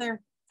help each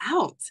other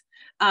out.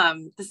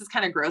 This is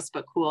kind of gross,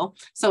 but cool.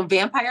 So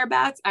vampire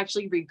bats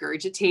actually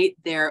regurgitate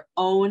their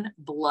own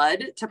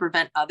blood to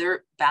prevent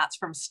other bats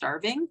from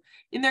starving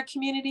in their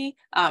community.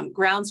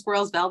 Ground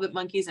squirrels, velvet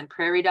monkeys, and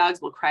prairie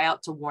dogs will cry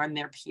out to warn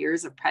their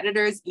peers of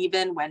predators,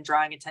 even when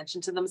drawing attention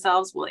to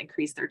themselves will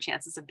increase their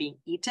chances of being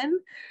eaten.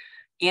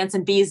 Ants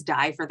and bees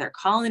die for their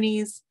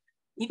colonies.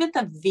 Even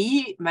the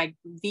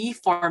V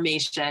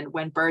formation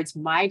when birds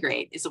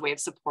migrate is a way of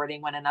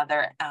supporting one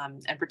another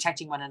and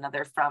protecting one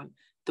another from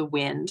the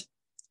wind.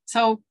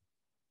 So,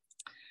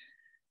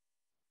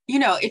 you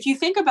know, if you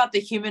think about the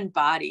human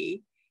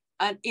body,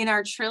 in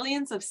our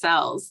trillions of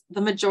cells,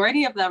 the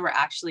majority of them are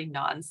actually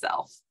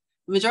non-self.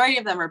 The majority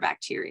of them are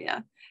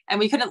bacteria, and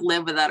we couldn't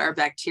live without our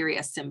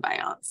bacteria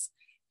symbionts.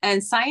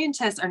 And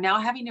scientists are now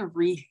having to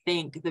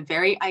rethink the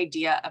very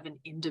idea of an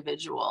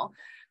individual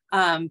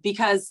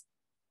because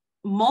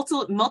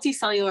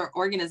multicellular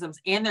organisms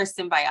and their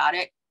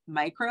symbiotic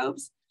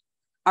microbes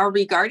are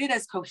regarded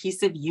as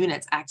cohesive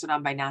units acted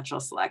on by natural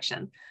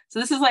selection. So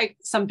this is like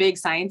some big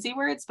sciencey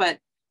words, but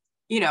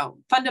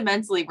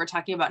fundamentally we're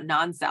talking about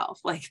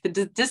non-self, like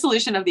the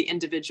dissolution of the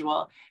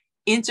individual,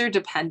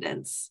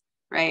 interdependence,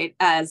 right?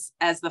 As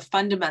the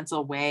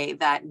fundamental way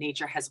that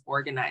nature has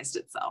organized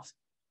itself.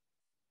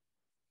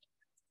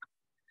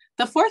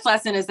 The fourth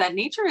lesson is that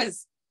nature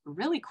is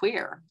really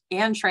queer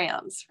and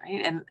trans,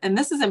 right? And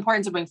this is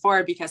important to bring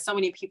forward because so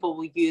many people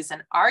will use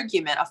an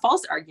argument, a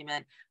false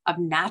argument of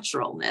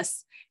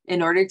naturalness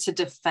in order to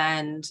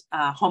defend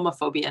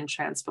homophobia and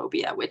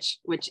transphobia, which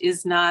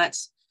is not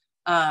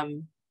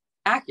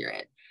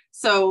accurate.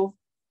 So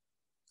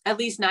at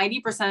least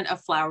 90%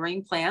 of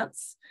flowering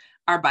plants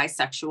are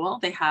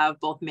bisexual. They have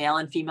both male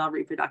and female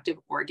reproductive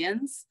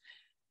organs.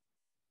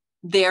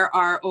 There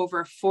are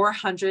over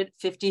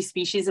 450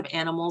 species of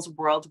animals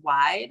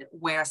worldwide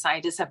where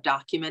scientists have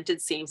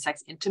documented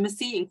same-sex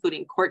intimacy,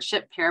 including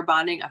courtship, pair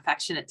bonding,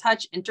 affectionate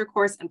touch,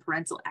 intercourse, and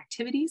parental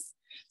activities.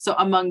 So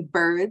among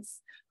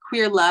birds,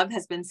 queer love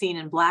has been seen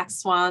in black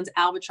swans,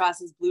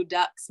 albatrosses, blue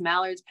ducks,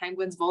 mallards,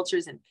 penguins,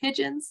 vultures, and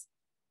pigeons.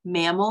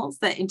 Mammals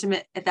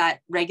that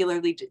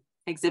regularly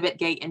exhibit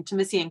gay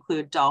intimacy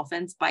include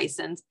dolphins,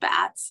 bisons,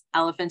 bats,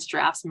 elephants,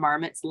 giraffes,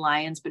 marmots,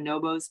 lions,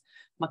 bonobos,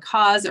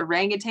 macaws,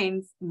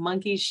 orangutans,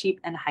 monkeys, sheep,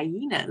 and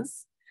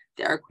hyenas.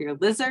 There are queer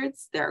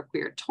lizards, there are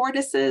queer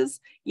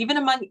tortoises, even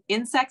among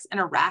insects and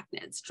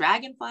arachnids.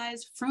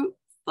 Dragonflies, fruit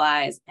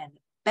flies, and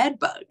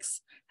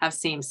bedbugs have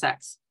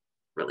same-sex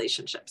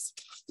relationships.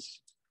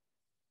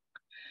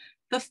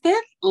 The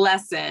fifth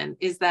lesson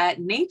is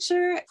that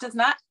nature does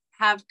not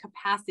have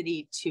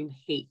capacity to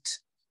hate.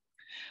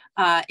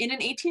 In an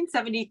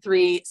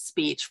 1873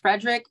 speech,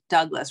 Frederick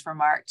Douglass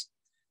remarked,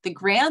 "The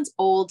grand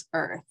old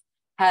earth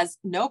has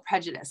no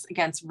prejudice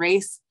against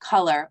race,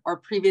 color, or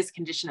previous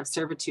condition of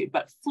servitude,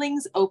 but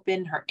flings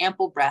open her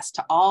ample breast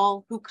to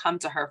all who come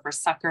to her for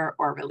succor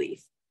or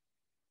relief."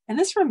 And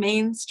this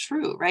remains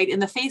true, right? In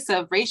the face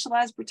of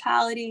racialized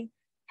brutality,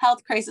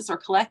 health crisis, or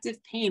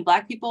collective pain,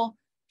 Black people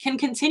can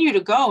continue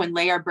to go and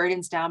lay our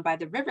burdens down by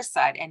the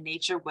riverside, and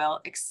nature will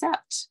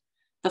accept.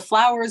 The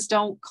flowers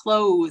don't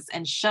close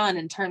and shun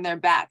and turn their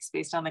backs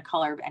based on the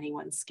color of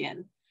anyone's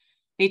skin.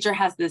 Nature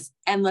has this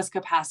endless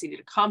capacity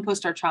to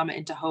compost our trauma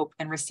into hope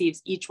and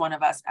receives each one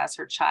of us as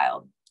her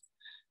child.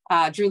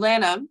 Drew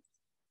Lanham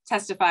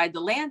testified,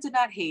 "The land did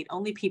not hate,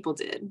 only people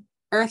did.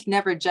 Earth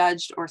never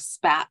judged or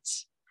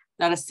spat.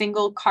 Not a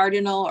single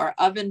cardinal or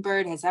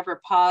ovenbird has ever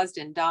paused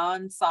in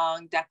dawn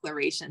song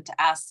declaration to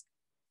ask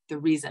the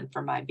reason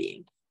for my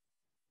being."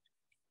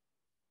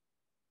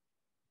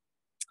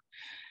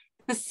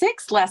 The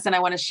sixth lesson I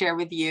want to share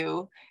with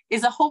you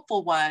is a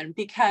hopeful one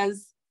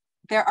because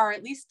there are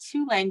at least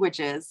two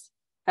languages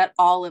that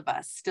all of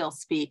us still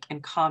speak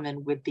in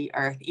common with the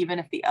earth, even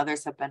if the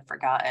others have been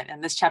forgotten.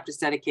 And this chapter is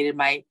dedicated,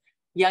 my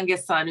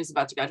youngest son, who's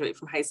about to graduate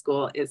from high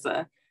school, is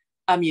a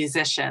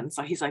musician.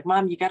 So he's like,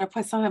 "Mom, you got to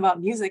put something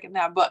about music in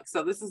that book."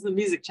 So this is the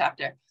music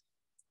chapter.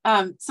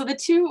 So the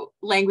two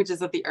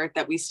languages of the earth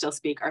that we still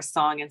speak are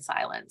song and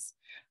silence.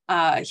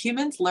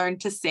 Humans learn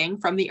to sing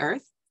from the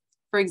earth.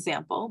 For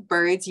example,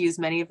 birds use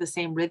many of the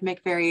same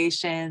rhythmic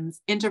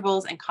variations,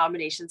 intervals, and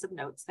combinations of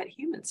notes that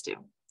humans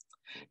do.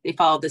 They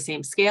follow the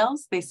same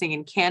scales, they sing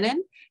in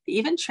canon, they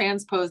even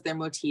transpose their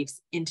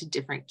motifs into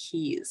different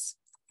keys.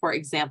 For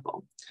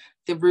example,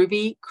 the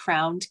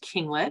ruby-crowned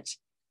kinglet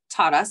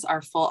taught us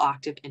our full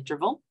octave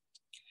interval.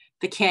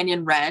 The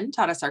canyon wren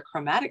taught us our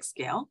chromatic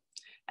scale,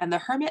 and the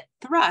hermit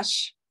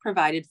thrush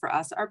provided for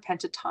us our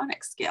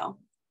pentatonic scale.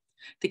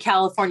 The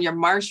California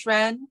marsh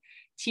wren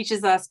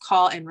teaches us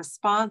call and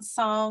response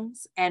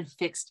songs and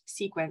fixed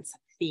sequence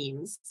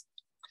themes.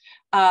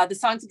 The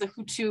songs of the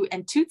Hutu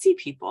and Tutsi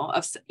people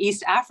of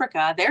East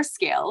Africa, their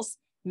scales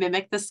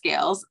mimic the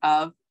scales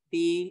of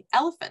the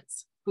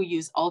elephants, who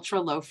use ultra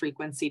low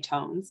frequency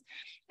tones.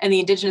 And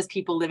the indigenous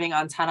people living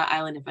on Tana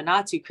Island in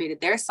Vanuatu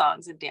created their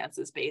songs and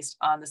dances based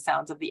on the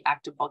sounds of the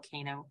active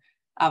volcano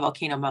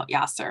Mount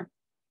Yasser.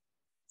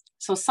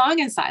 So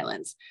song and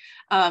silence.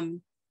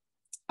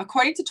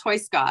 According to Toy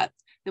Scott,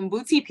 the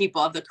Mbuti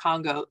people of the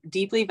Congo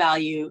deeply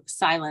value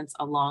silence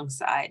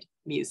alongside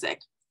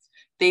music.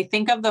 They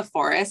think of the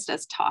forest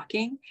as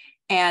talking,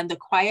 and the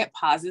quiet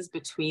pauses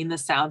between the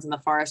sounds in the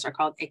forest are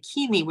called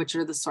ekimi, which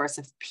are the source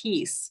of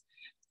peace.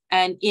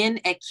 And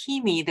in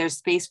ekimi, there's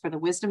space for the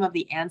wisdom of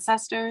the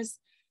ancestors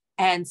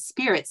and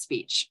spirit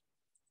speech.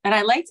 And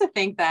I like to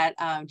think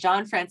that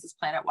John Francis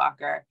Planet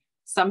Walker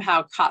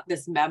somehow caught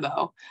this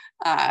memo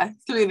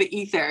through the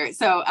ether.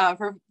 So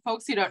for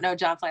folks who don't know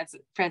John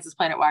Francis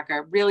Planet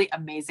Walker, really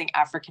amazing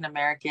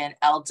African-American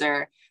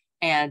elder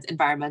and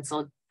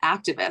environmental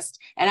activist.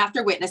 And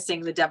after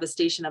witnessing the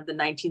devastation of the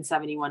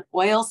 1971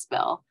 oil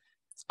spill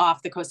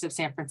off the coast of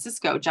San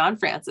Francisco, John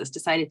Francis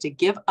decided to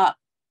give up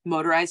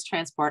motorized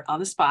transport on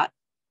the spot,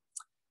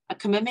 a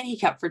commitment he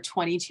kept for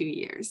 22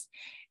 years.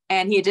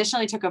 And he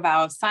additionally took a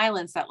vow of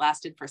silence that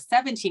lasted for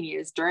 17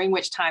 years, during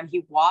which time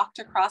he walked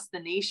across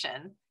the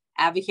nation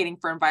advocating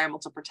for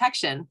environmental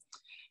protection.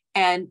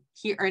 And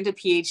he earned a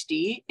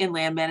PhD in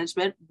land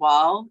management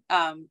while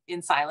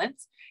in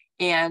silence.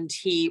 And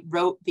he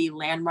wrote the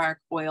landmark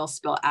Oil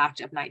Spill Act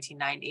of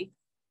 1990.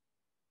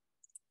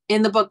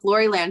 In the book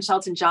Glory Land,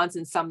 Shelton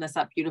Johnson summed this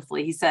up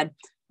beautifully. He said,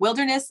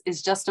 "Wilderness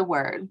is just a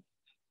word,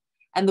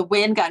 and the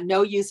wind got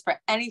no use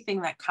for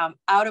anything that come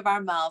out of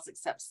our mouths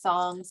except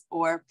songs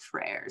or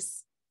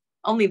prayers.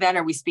 Only then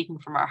are we speaking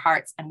from our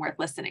hearts and worth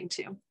listening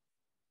to.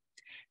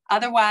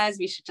 Otherwise,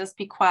 we should just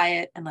be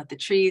quiet and let the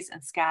trees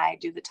and sky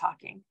do the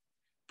talking.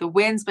 The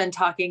wind's been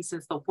talking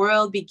since the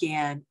world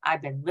began.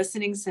 I've been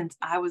listening since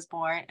I was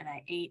born, and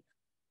I ain't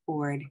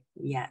bored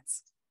yet."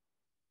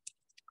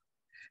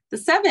 The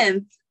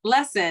seventh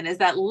lesson is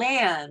that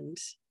land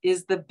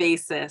is the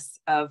basis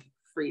of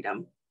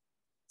freedom.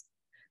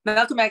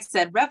 Malcolm X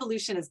said,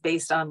 "Revolution is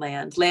based on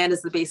land. Land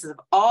is the basis of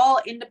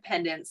all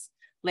independence.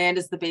 Land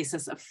is the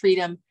basis of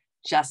freedom,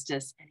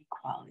 justice, and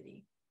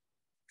equality."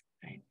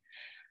 Right?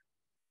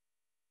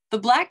 The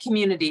Black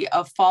community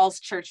of Falls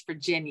Church,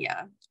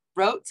 Virginia,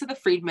 wrote to the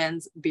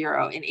Freedmen's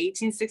Bureau in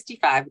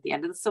 1865 at the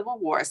end of the Civil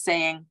War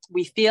saying,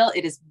 "We feel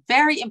it is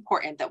very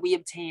important that we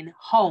obtain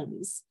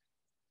homes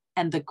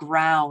and the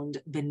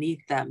ground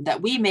beneath them,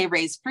 that we may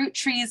raise fruit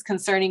trees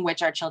concerning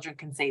which our children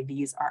can say,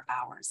 these are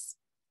ours."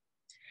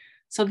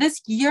 So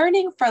this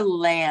yearning for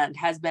land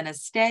has been a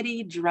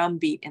steady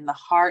drumbeat in the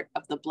heart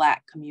of the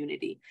Black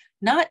community,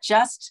 not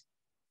just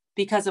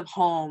because of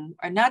home,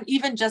 or not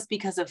even just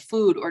because of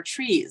food or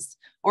trees,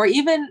 or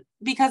even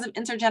because of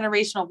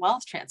intergenerational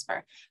wealth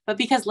transfer, but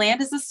because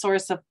land is a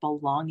source of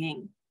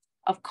belonging,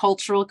 of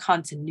cultural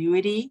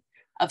continuity,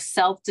 of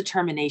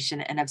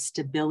self-determination, and of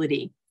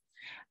stability.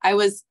 I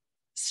was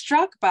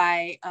struck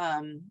by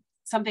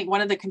something,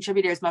 one of the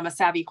contributors, Mama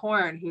Savvy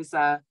Horn, who's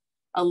a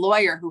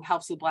lawyer who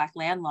helps with Black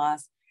land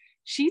laws.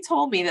 She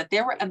told me that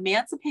there were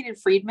emancipated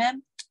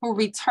freedmen who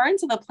returned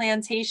to the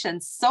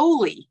plantation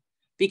solely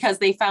because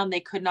they found they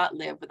could not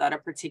live without a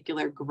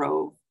particular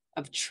grove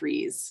of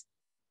trees.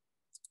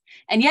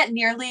 And yet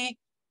nearly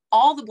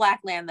all the Black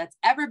land that's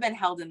ever been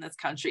held in this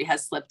country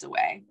has slipped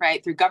away,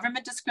 right? Through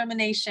government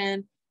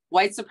discrimination,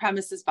 white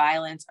supremacist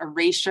violence,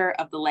 erasure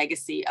of the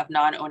legacy of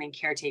non-owning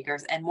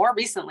caretakers, and more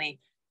recently,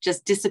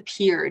 just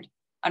disappeared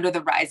under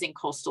the rising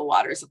coastal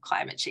waters of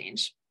climate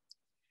change.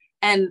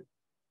 And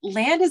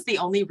land is the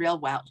only real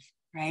wealth,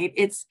 right?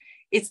 It's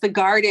the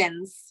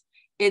gardens,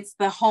 it's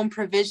the home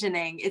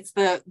provisioning, it's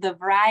the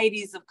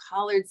varieties of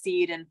collard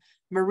seed and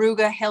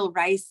Maruga Hill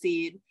rice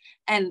seed.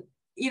 And,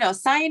 you know,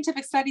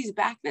 scientific studies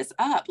back this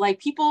up. Like,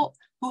 people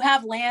who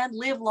have land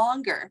live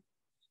longer.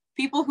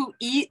 People who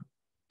eat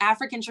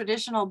African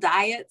traditional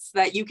diets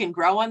that you can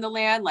grow on the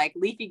land, like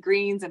leafy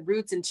greens and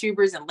roots and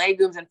tubers and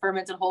legumes and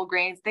fermented whole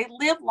grains, they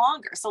live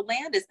longer. So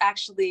land is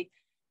actually,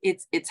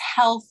 it's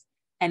health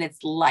and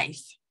it's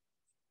life.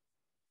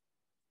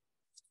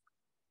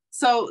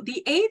 So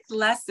the eighth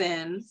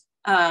lesson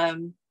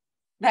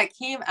that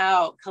came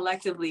out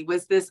collectively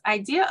was this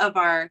idea of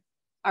our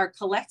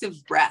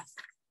collective breath,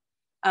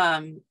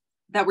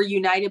 that we're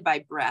united by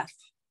breath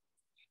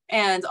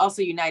and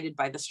also united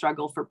by the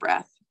struggle for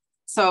breath.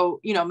 So,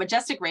 you know,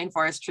 majestic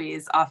rainforest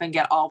trees often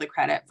get all the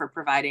credit for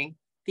providing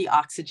the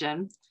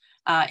oxygen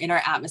in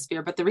our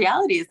atmosphere. But the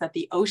reality is that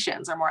the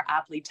oceans are more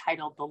aptly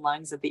titled the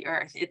lungs of the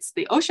earth. It's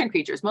the ocean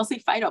creatures, mostly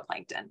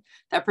phytoplankton,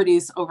 that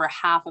produce over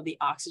half of the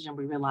oxygen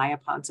we rely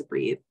upon to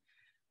breathe.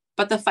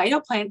 But the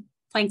phytoplankton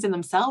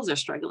themselves are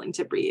struggling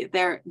to breathe.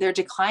 They're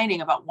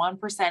declining about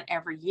 1%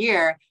 every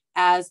year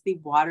as the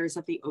waters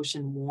of the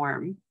ocean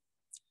warm.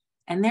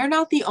 And they're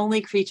not the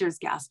only creatures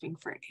gasping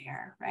for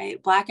air,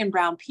 right? Black and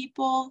brown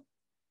people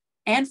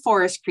and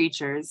forest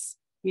creatures,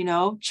 you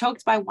know,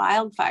 choked by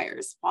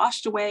wildfires,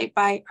 washed away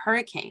by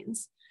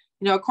hurricanes.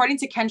 You know, according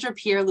to Kendra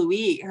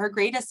Pierre-Louis, her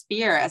greatest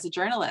fear as a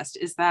journalist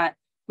is that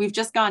we've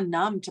just gone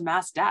numb to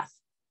mass death.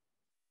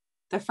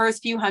 The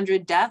first few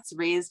hundred deaths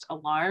raised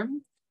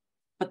alarm,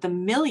 but the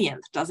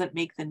millionth doesn't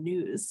make the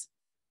news.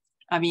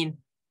 I mean,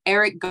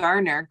 Eric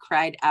Garner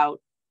cried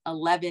out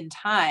 11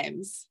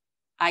 times,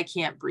 "I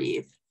can't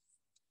breathe."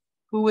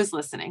 Who was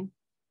listening?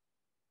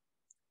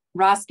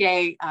 Ross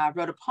Gay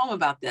wrote a poem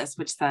about this,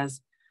 which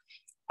says,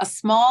 "A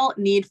small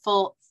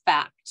needful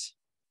fact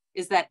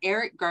is that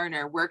Eric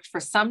Garner worked for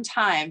some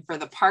time for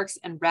the Parks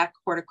and Rec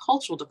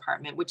Horticultural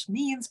Department, which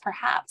means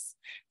perhaps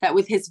that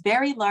with his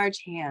very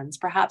large hands,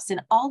 perhaps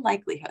in all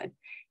likelihood,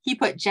 he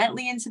put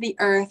gently into the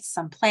earth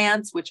some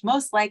plants, which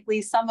most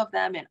likely, some of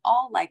them in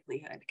all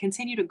likelihood,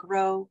 continue to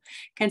grow,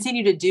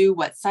 continue to do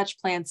what such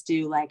plants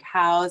do, like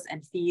house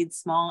and feed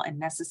small and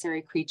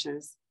necessary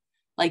creatures,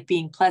 like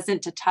being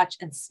pleasant to touch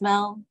and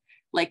smell,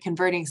 like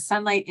converting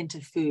sunlight into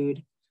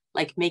food,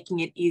 like making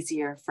it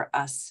easier for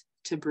us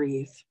to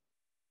breathe."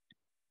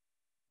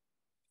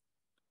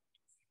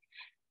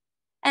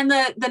 And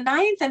the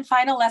ninth and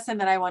final lesson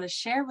that I want to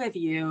share with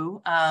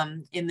you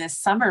in this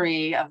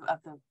summary of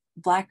the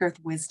Black Earth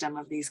wisdom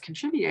of these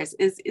contributors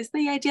is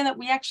the idea that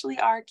we actually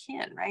are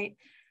kin, right?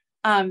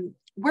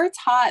 We're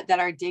taught that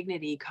our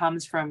dignity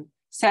comes from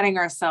setting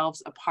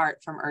ourselves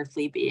apart from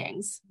earthly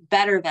beings,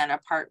 better than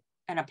apart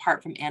and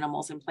apart from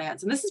animals and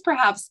plants. And this is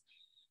perhaps,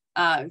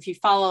 if you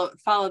follow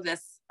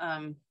this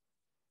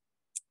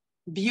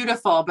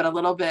beautiful but a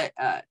little bit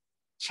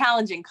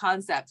challenging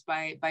concept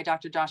by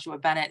Dr. Joshua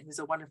Bennett, who's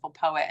a wonderful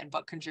poet and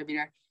book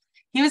contributor.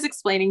 He was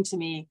explaining to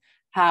me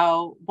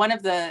how one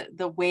of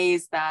the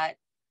ways that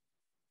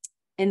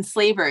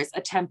enslavers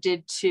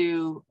attempted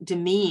to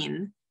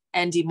demean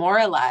and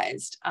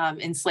demoralized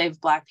enslaved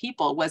Black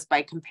people was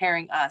by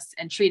comparing us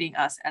and treating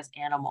us as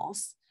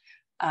animals,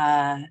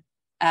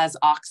 as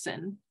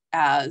oxen,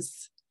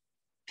 as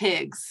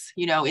pigs,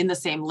 you know, in the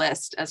same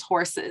list as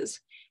horses,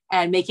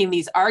 and making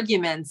these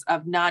arguments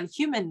of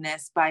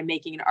non-humanness by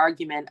making an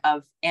argument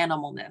of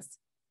animalness.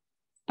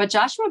 But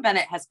Joshua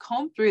Bennett has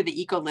combed through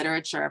the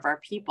eco-literature of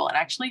our people and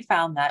actually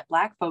found that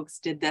Black folks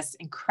did this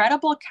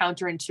incredible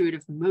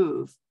counterintuitive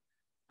move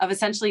of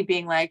essentially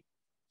being like,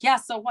 yeah,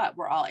 so what?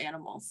 We're all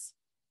animals,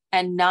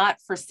 and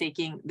not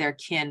forsaking their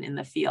kin in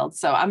the field.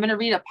 So I'm going to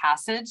read a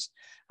passage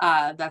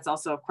that's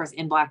also, of course,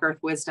 in Black Earth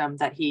Wisdom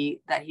that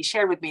he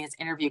shared with me in his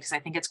interview, because I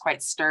think it's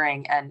quite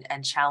stirring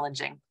and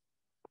challenging.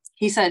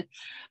 He said,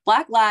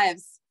 Black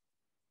lives,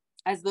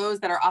 as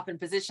those that are often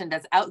positioned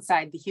as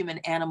outside the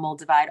human-animal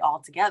divide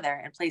altogether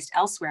and placed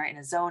elsewhere in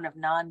a zone of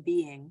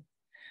non-being,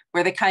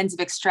 where the kinds of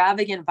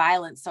extravagant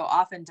violence so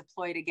often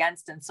deployed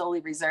against and solely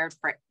reserved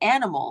for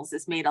animals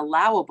is made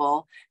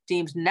allowable,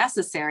 deemed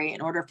necessary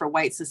in order for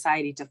white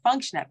society to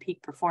function at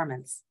peak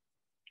performance.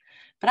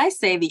 But I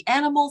say the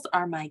animals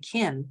are my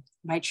kin,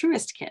 my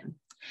truest kin,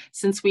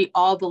 since we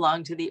all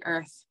belong to the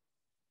earth.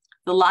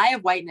 The lie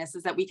of whiteness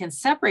is that we can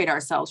separate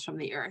ourselves from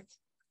the earth.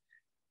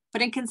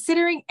 But in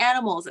considering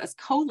animals as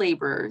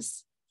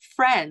co-laborers,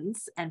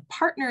 friends, and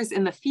partners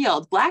in the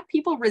field, Black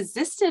people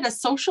resisted a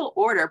social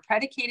order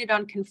predicated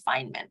on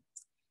confinement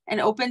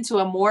and open to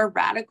a more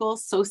radical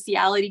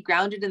sociality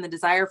grounded in the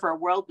desire for a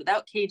world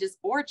without cages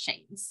or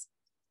chains.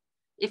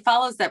 It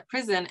follows that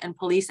prison and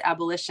police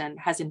abolition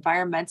has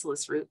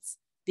environmentalist roots,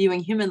 viewing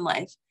human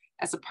life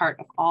as a part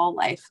of all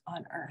life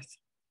on earth.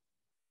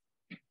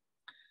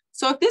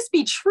 So if this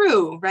be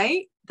true,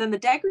 right, then the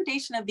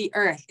degradation of the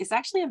earth is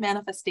actually a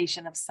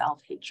manifestation of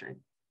self-hatred.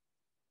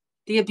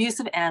 The abuse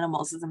of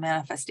animals is a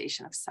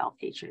manifestation of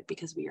self-hatred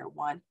because we are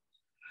one.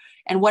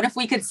 And what if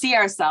we could see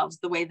ourselves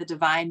the way the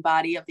divine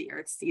body of the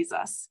earth sees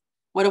us?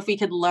 What if we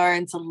could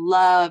learn to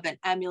love and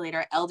emulate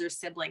our elder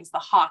siblings, the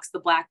hawks, the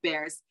black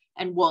bears,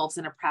 and wolves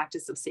in a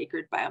practice of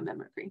sacred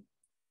biomimicry?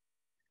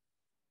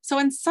 So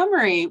in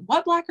summary,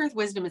 what Black Earth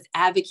Wisdom is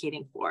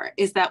advocating for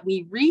is that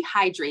we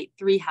rehydrate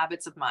 3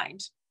 habits of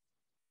mind: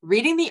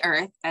 reading the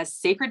earth as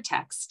sacred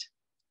text,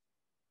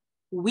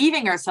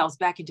 weaving ourselves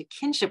back into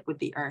kinship with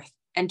the earth,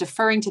 and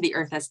deferring to the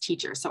earth as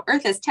teacher. So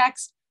earth as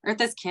text,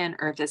 earth as kin,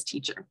 earth as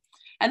teacher.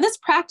 And this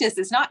practice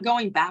is not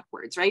going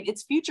backwards, right?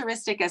 It's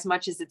futuristic as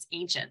much as it's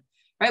ancient,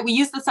 right? We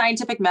use the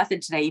scientific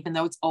method today, even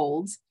though it's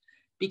old,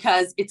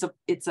 because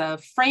it's a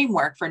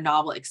framework for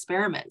novel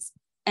experiments.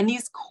 And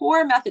these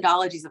core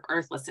methodologies of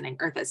earth listening,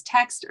 earth as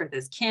text, earth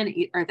as kin,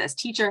 earth as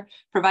teacher,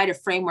 provide a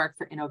framework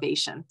for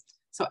innovation.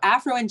 So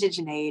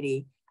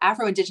Afro-Indigeneity,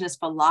 Afro-Indigenous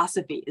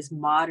philosophy is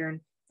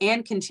modern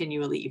and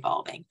continually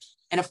evolving.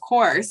 And of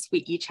course, we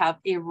each have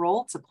a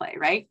role to play,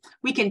 right?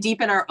 We can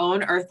deepen our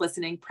own earth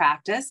listening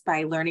practice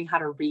by learning how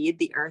to read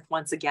the earth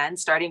once again,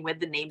 starting with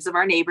the names of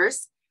our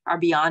neighbors, our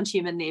beyond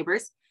human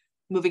neighbors,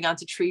 moving on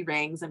to tree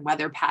rings and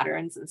weather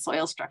patterns and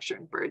soil structure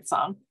and bird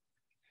song.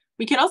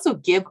 We can also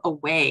give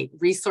away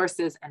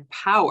resources and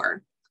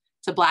power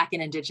to Black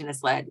and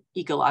Indigenous-led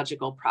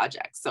ecological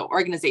projects. So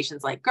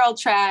organizations like Girl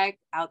Trek,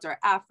 Outdoor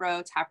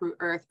Afro, Taproot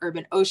Earth,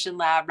 Urban Ocean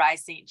Lab,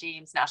 Rise St.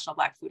 James, National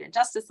Black Food and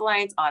Justice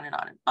Alliance, on and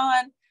on and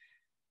on.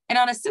 And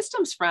on a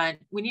systems front,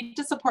 we need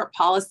to support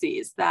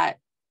policies that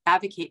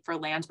advocate for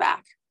land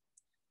back,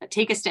 that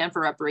take a stand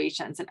for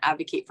reparations and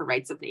advocate for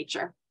rights of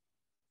nature.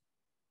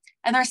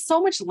 And there's so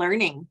much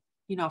learning,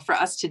 for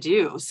us to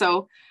do.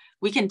 So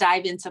we can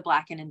dive into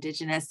Black and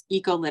Indigenous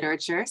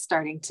eco-literature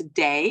starting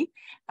today.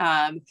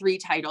 3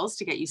 titles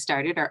to get you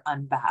started are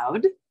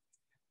Unbowed,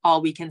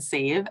 All We Can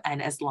Save,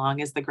 and As Long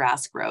as the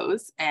Grass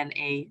Grows, and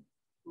a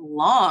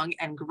long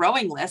and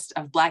growing list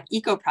of Black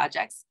eco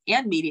projects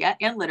and media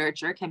and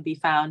literature can be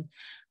found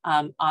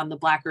on the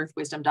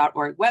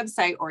blackearthwisdom.org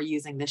website or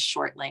using this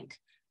short link,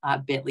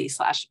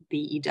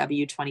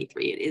 bit.ly/BEW23.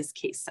 It is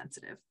case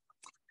sensitive.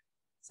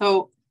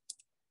 So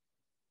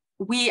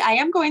I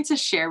am going to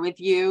share with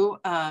you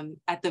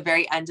at the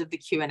very end of the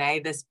Q&A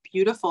this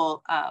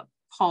beautiful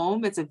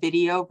poem. It's a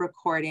video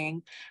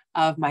recording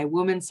of my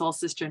woman soul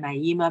sister,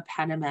 Leah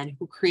Penniman,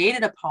 who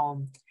created a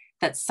poem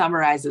that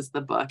summarizes the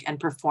book and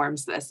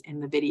performs this in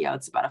the video.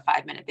 It's about a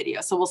 5-minute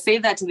video. So we'll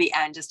save that to the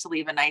end just to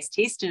leave a nice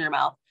taste in your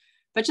mouth.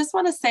 But just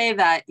want to say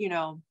that,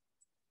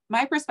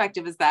 my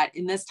perspective is that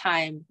in this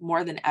time,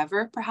 more than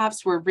ever,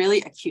 perhaps we're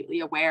really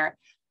acutely aware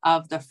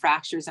of the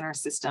fractures in our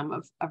system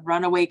of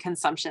runaway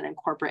consumption and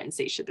corporate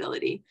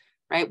insatiability,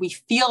 right? We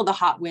feel the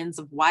hot winds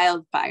of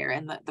wildfire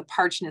and the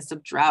parchness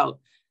of drought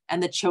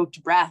and the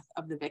choked breath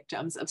of the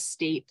victims of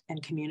state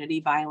and community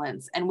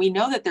violence. And we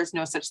know that there's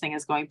no such thing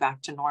as going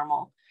back to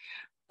normal.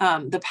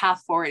 the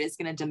path forward is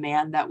going to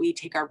demand that we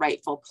take our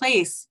rightful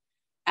place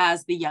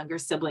as the younger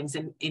siblings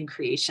in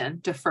creation,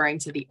 deferring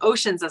to the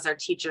oceans as our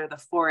teacher, the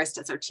forest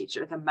as our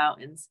teacher, the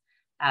mountains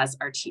as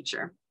our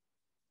teacher.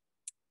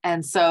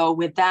 And so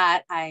with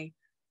that, I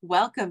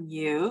welcome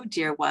you,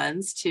 dear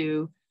ones,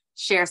 to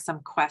share some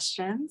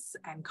questions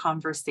and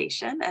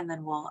conversation, and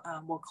then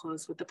we'll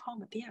close with the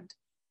poem at the end.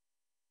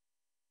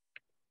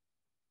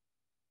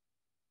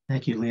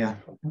 Thank you, Leah.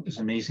 That was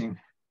amazing.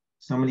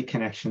 So many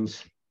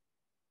connections.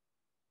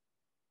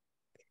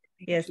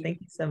 Yes, thank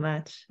you so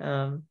much.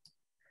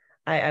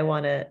 I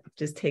want to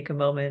just take a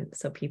moment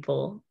so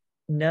people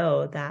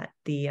know that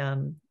the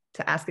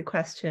to ask a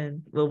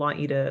question, we'll want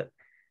you to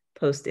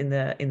post in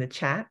the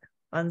chat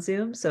on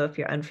Zoom. So if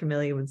you're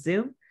unfamiliar with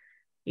Zoom,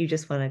 you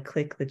just want to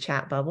click the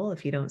chat bubble.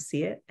 If you don't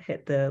see it,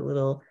 hit the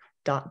little ...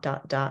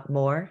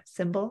 more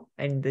symbol,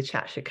 and the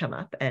chat should come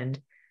up, and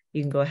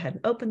you can go ahead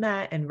and open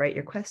that and write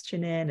your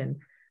question in. And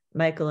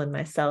Michael and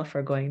myself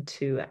are going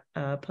to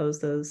pose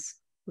those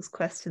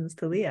questions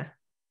to Leah.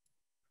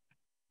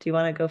 Do you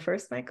want to go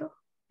first, Michael?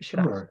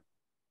 Sure.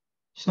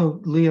 So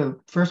Leah,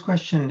 first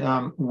question,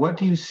 what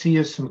do you see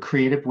as some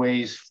creative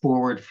ways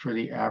forward for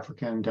the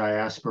African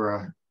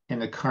diaspora in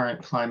the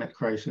current climate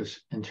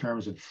crisis in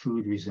terms of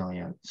food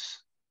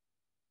resilience?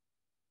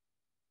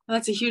 Well,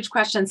 that's a huge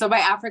question. So by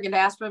African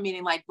diaspora,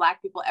 meaning like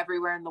Black people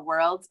everywhere in the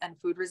world, and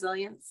food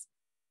resilience?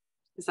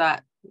 Is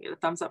that a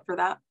thumbs up for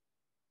that?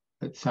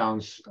 It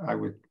sounds,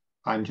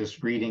 I'm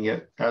just reading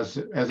it as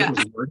it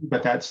was worded,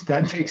 but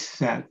that makes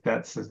sense.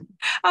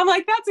 I'm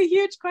like, that's a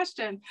huge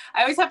question.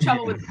 I always have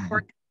trouble with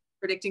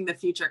predicting the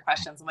future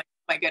questions. I'm like,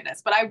 oh my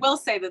goodness. But I will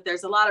say that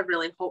there's a lot of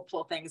really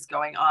hopeful things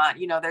going on.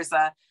 You know, there's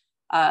a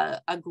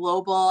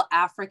global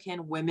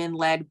African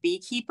women-led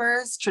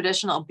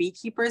traditional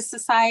beekeepers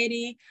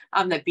society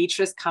that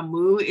Beatrice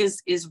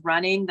Camus is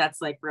running,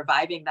 that's like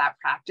reviving that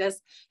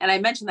practice. And I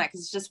mentioned that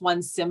because it's just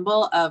one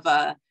symbol of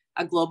a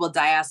global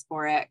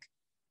diasporic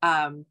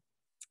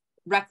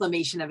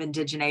reclamation of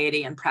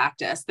indigeneity and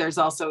practice. There's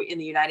also in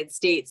the United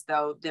States,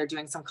 though, they're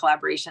doing some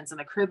collaborations in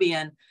the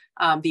Caribbean,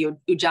 the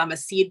Ujamaa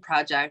Seed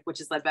Project, which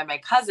is led by my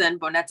cousin,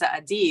 Bonetta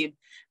Adib,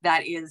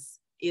 that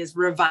is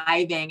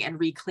reviving and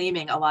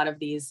reclaiming a lot of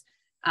these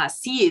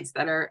seeds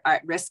that are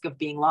at risk of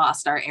being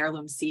lost, our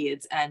heirloom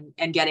seeds,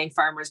 and getting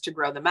farmers to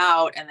grow them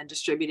out and then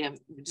distributing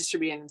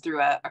them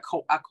through a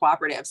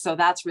cooperative. So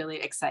that's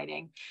really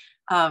exciting.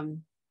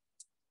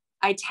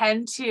 I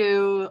tend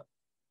to,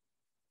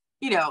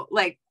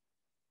 like,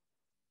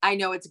 I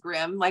know it's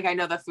grim. Like, I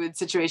know the food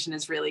situation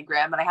is really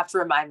grim, and I have to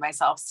remind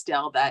myself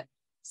still that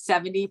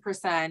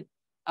 70%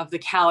 of the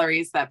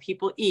calories that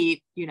people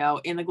eat,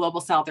 in the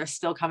global south are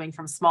still coming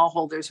from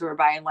smallholders who are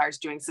by and large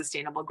doing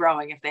sustainable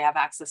growing if they have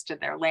access to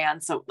their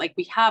land. So like,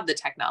 we have the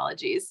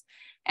technologies,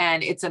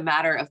 and it's a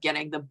matter of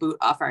getting the boot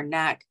off our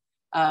neck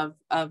of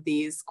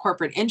these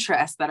corporate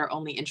interests that are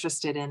only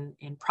interested in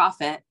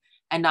profit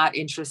and not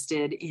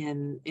interested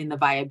in the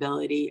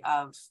viability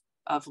of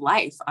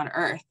life on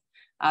Earth.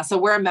 So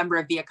we're a member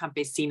of Via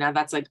Campesina.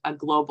 That's like a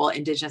global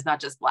indigenous, not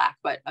just Black,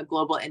 but a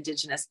global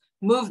indigenous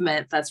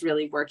movement that's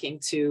really working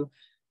to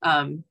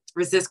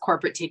resist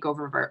corporate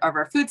takeover of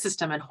our food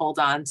system and hold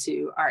on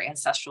to our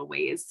ancestral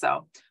ways.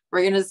 So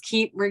we're gonna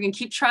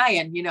keep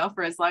trying,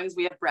 for as long as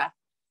we have breath.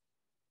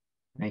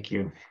 Thank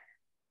you.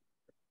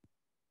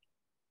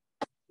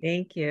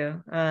 Thank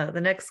you. The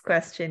next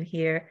question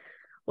here.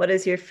 What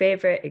is your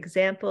favorite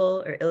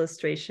example or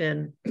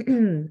illustration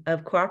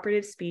of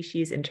cooperative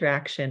species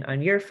interaction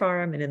on your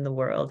farm and in the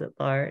world at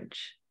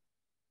large?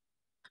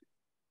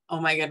 Oh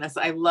my goodness,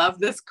 I love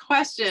this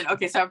question.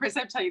 Okay, so first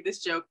I'll tell you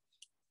this joke.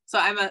 So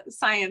I'm a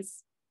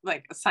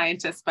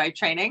scientist by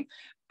training,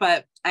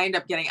 but I end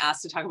up getting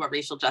asked to talk about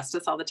racial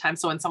justice all the time.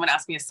 So when someone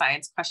asks me a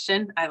science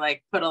question, I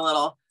like put a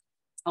little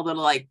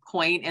like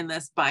point in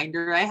this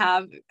binder I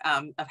have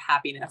of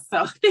happiness.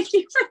 So thank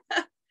you for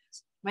that.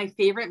 My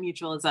favorite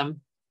mutualism.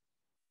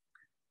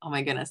 Oh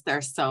my goodness, there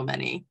are so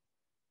many.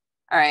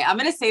 All right, I'm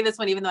going to say this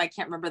one, even though I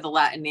can't remember the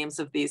Latin names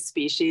of these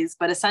species,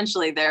 but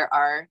essentially there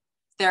are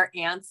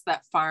ants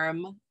that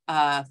farm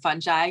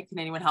fungi. Can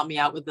anyone help me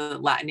out with the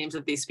Latin names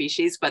of these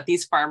species? But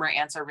these farmer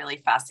ants are really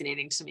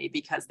fascinating to me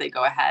because they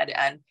go ahead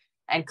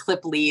and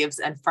clip leaves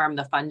and farm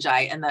the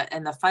fungi, and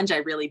the fungi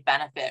really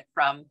benefit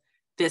from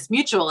this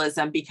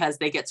mutualism because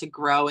they get to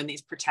grow in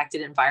these protected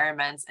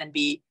environments and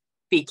be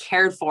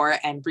cared for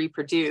and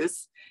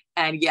reproduce,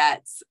 and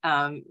yet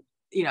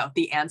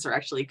the ants are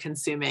actually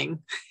consuming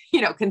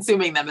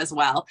them as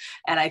well.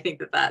 And I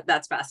think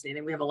that's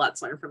fascinating. We have a lot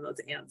to learn from those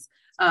ants.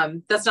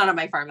 That's not on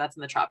my farm, that's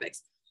in the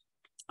tropics.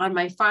 On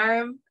my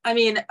farm, I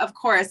mean, of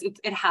course,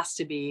 it has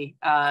to be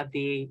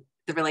the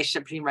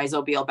relationship between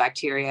rhizobial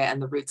bacteria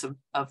and the roots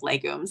of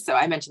legumes. So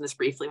I mentioned this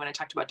briefly when I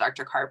talked about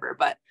Dr. Carver,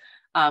 but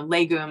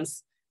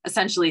legumes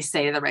essentially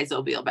say to the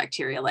rhizobial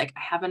bacteria, like,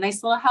 I have a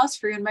nice little house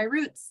for you in my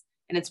roots,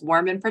 and it's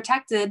warm and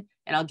protected,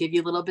 and I'll give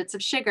you little bits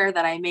of sugar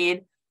that I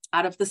made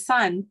out of the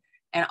sun.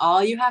 And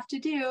all you have to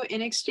do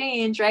in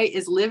exchange, right,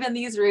 is live in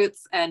these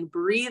roots and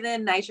breathe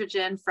in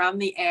nitrogen from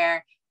the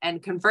air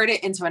and convert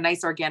it into a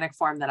nice organic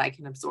form that I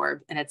can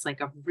absorb. And it's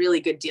like a really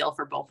good deal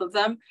for both of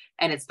them.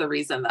 And it's the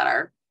reason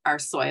that our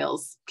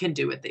soils can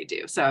do what they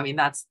do. So, I mean,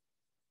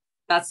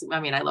 I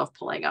mean, I love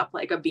pulling up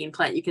like a bean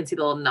plant. You can see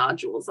the little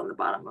nodules on the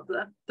bottom of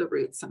the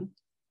roots and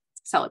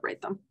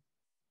celebrate them.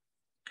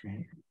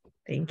 Great.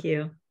 Thank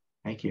you.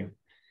 Thank you.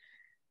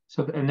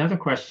 So another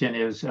question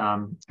is,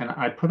 and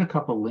I put a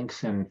couple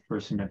links in for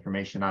some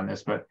information on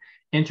this, but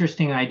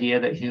interesting idea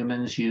that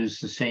humans use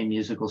the same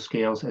musical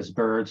scales as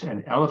birds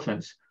and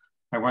elephants.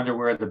 I wonder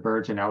where the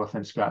birds and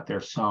elephants got their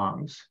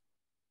songs.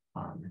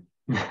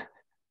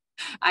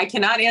 I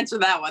cannot answer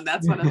that one.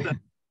 That's one of the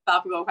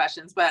topical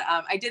questions, but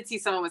I did see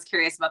someone was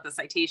curious about the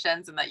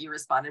citations and that you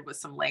responded with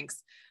some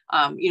links.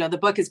 The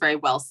book is very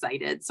well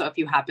cited. So if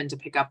you happen to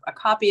pick up a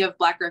copy of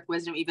Black Earth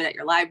Wisdom, even at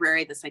your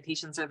library, the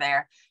citations are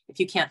there. If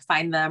you can't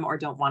find them or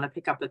don't want to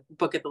pick up a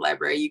book at the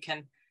library, you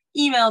can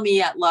email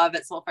me at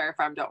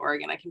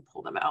love@soulfirefarm.org and I can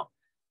pull them out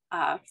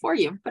for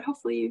you. But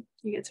hopefully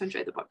you get to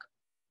enjoy the book.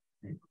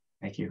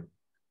 Thank you.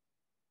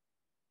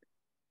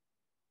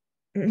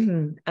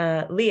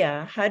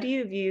 Leah, how do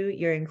you view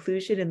your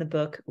inclusion in the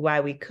book,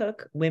 Why We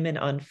Cook, Women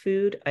on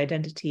Food,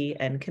 Identity,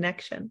 and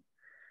Connection?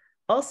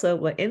 Also,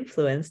 what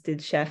influence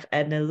did Chef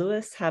Edna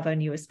Lewis have on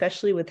you,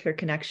 especially with her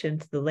connection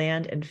to the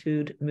land and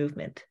food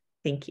movement?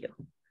 Thank you.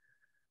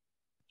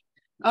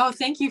 Oh,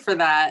 thank you for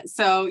that.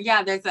 So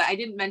yeah, I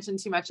didn't mention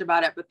too much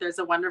about it, but there's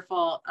a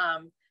wonderful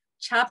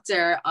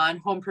chapter on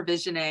home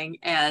provisioning,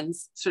 and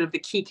sort of the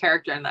key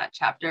character in that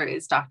chapter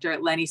is Dr.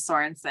 Lenny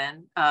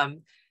Sorensen,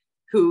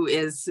 who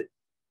is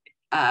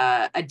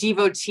a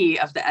devotee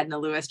of the Edna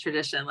Lewis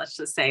tradition. Let's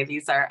just say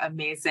these are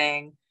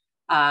amazing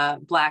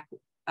Black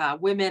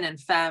women and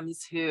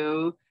femmes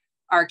who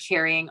are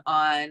carrying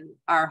on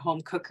our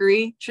home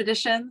cookery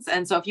traditions.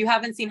 And so if you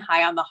haven't seen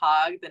High on the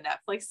Hog, the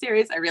Netflix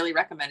series, I really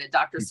recommend it.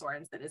 Dr.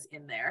 Sorensen is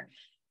in there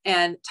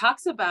and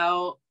talks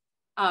about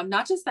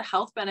not just the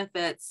health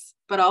benefits,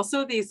 but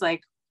also these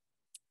like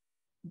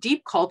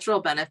deep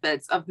cultural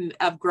benefits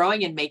of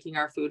growing and making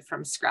our food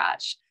from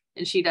scratch.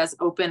 And she does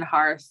open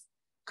hearth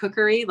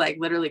cookery, like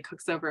literally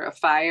cooks over a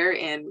fire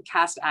in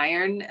cast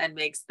iron and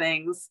makes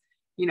things,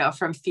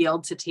 from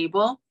field to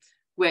table,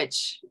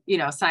 which,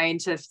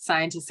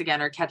 scientists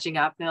again are catching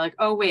up. And they're like,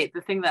 oh, wait,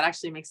 the thing that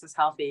actually makes us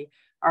healthy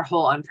are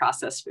whole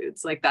unprocessed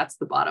foods. Like that's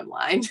the bottom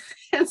line.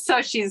 And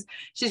so she's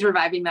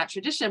reviving that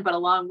tradition, but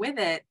along with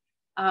it,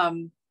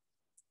 the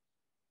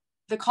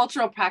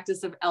cultural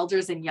practice of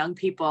elders and young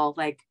people,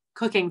 like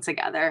cooking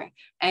together,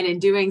 and in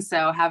doing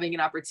so having an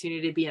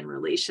opportunity to be in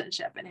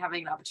relationship and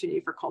having an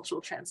opportunity for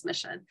cultural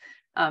transmission.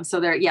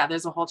 So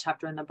there's a whole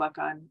chapter in the book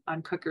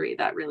on cookery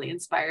that really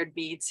inspired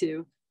me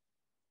to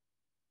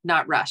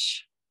not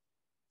rush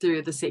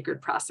through the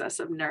sacred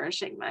process of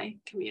nourishing my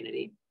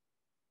community.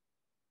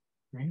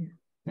 Great,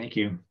 thank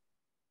you.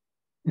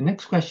 The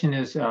next question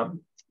is, a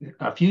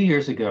few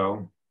years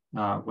ago,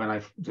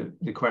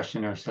 the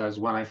questioner says,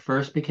 when I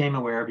first became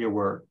aware of your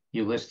work,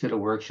 you listed a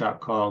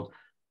workshop called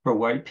For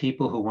White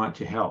People Who Want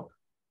to Help.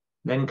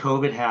 Then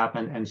COVID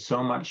happened and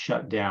so much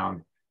shut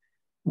down.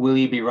 Will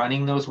you be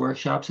running those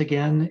workshops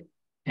again?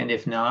 And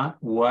if not,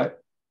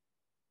 what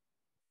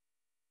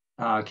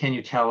can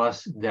you tell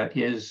us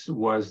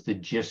was the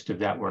gist of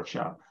that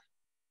workshop?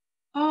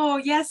 Oh,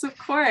 yes, of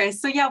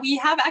course. So yeah, we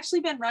have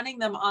actually been running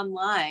them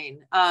online.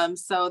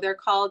 So they're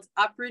called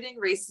Uprooting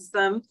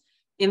Racism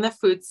in the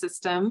Food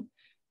System.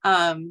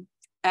 And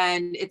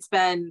it's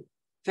been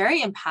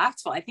very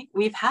impactful. I think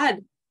we've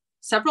had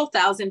several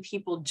thousand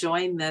people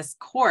join this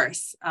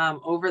course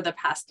over the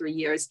past 3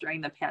 years during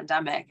the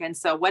pandemic. And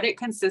so what it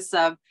consists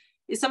of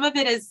is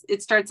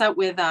it starts out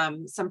with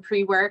some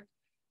pre-work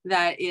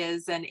that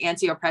is an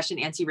anti-oppression,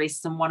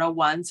 anti-racism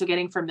 101. So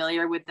getting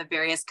familiar with the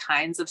various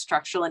kinds of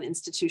structural and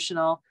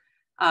institutional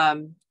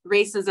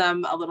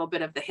racism, a little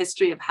bit of the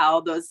history of how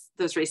those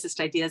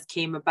racist ideas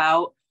came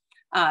about,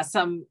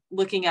 some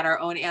looking at our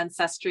own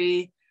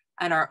ancestry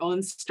and our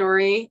own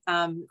story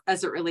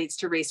as it relates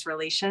to race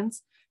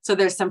relations. So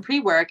there's some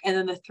pre-work, and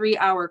then the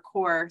 3-hour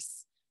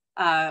course,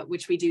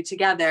 which we do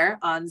together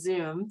on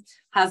Zoom,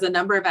 has a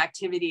number of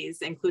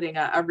activities, including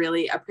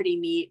a pretty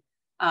neat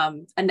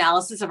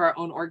analysis of our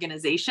own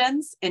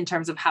organizations in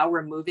terms of how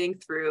we're moving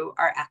through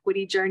our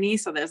equity journey.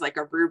 So there's like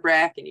a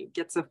rubric and you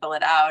get to fill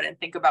it out and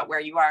think about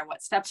where you are and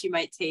what steps you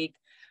might take.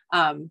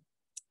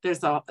 There's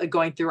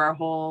going through our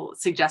whole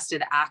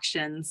suggested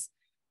actions.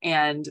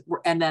 And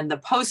then the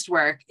post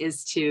work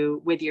is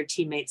with your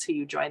teammates who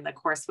you join the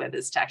course with,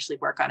 is to actually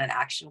work on an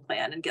action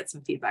plan and get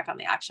some feedback on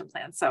the action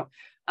plan. So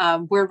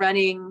we're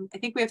running, I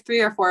think we have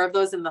 3 or 4 of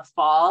those in the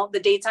fall.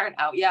 The dates aren't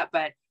out yet,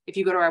 but if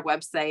you go to our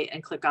website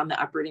and click on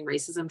the Uprooting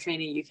Racism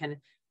training, you can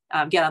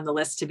get on the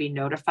list to be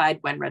notified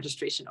when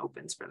registration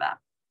opens for that.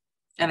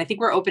 And I think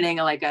we're opening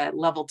a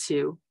level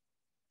 2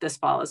 this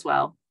fall as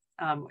well,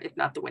 if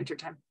not the winter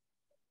time.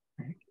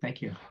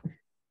 Thank you.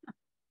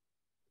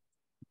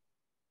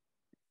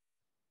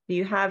 Do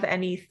you have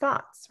any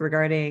thoughts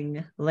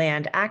regarding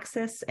land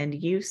access and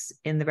use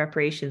in the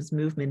reparations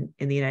movement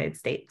in the United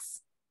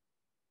States?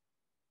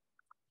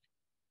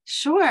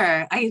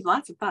 Sure. I have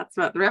lots of thoughts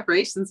about the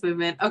reparations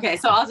movement. Okay,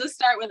 so I'll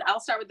start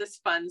with this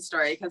fun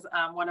story, because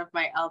one of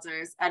my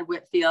elders, Ed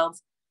Whitfield,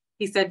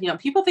 he said,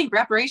 people think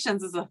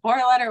reparations is a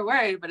 4-letter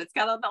word, but it's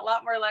got a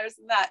lot more letters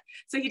than that.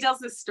 So he tells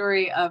this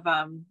story of,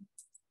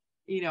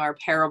 our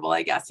parable,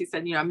 I guess. He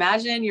said,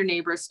 imagine your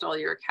neighbor stole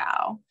your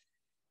cow,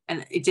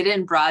 and it did it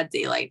in broad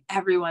daylight.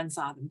 Everyone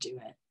saw them do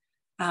it.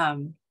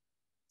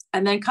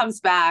 And then comes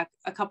back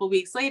a couple of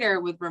weeks later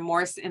with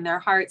remorse in their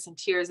hearts and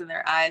tears in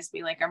their eyes,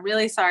 being like, I'm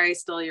really sorry I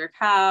stole your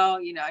cow.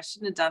 I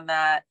shouldn't have done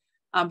that,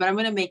 but I'm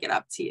going to make it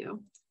up to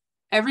you.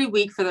 Every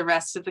week for the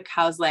rest of the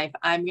cow's life,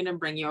 I'm going to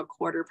bring you a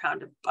 1/4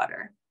 pound of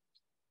butter.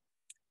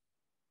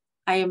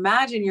 I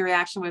imagine your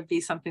reaction would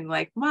be something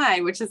like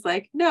mine, which is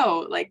like,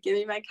 no, like, give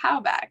me my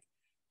cow back.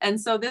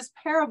 And so this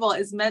parable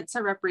is meant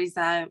to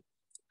represent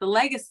the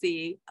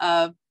legacy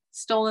of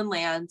stolen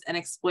land and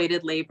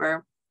exploited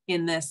labor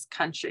in this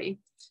country.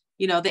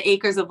 The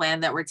acres of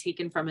land that were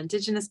taken from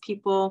Indigenous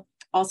people,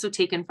 also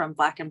taken from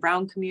Black and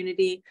Brown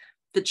community,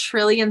 the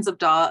trillions of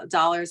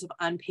dollars of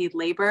unpaid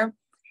labor.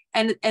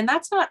 And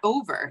that's not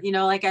over.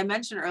 Like I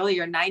mentioned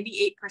earlier,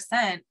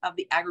 98% of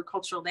the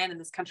agricultural land in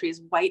this country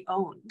is white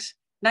owned.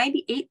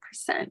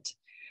 98%.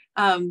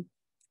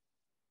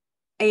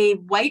 A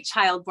white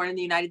child born in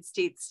the United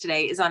States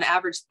today is on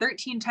average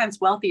 13 times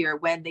wealthier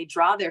when they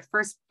draw their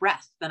first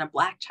breath than a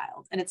Black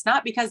child. And it's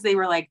not because they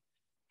were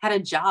had a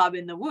job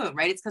in the womb,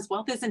 right? It's because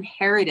wealth is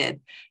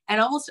inherited,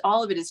 and almost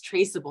all of it is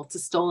traceable to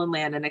stolen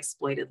land and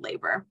exploited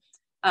labor.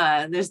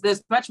 There's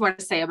much more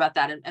to say about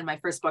that. And my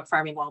first book,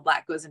 Farming While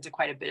Black, goes into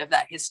quite a bit of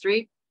that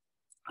history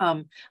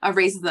of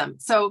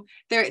racism. So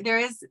there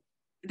is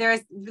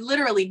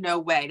literally no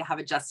way to have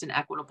a just and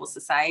equitable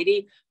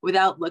society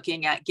without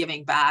looking at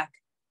giving back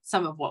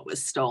some of what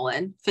was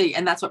stolen.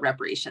 And that's what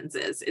reparations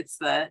is. It's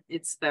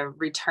the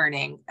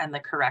returning and the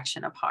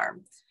correction of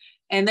harm.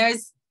 And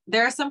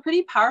there are some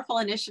pretty powerful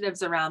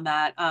initiatives around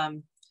that.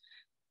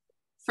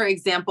 For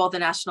example, the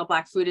National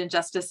Black Food and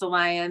Justice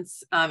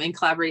Alliance, in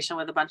collaboration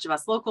with a bunch of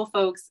us local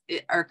folks,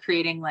 are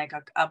creating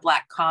a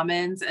Black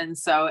Commons. And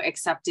so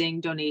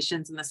accepting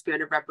donations in the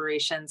spirit of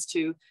reparations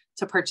to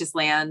purchase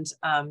land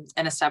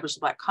and establish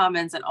the Black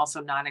Commons, and also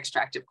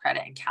non-extractive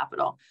credit and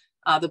capital.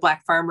 The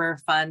Black Farmer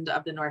Fund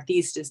of the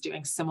Northeast is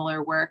doing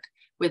similar work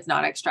with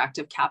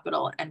non-extractive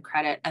capital and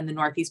credit. And the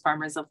Northeast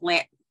Farmers of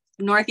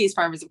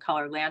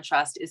Color Land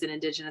Trust is an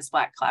Indigenous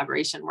Black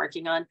collaboration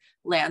working on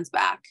lands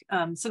back.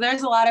 So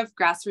there's a lot of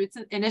grassroots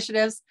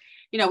initiatives.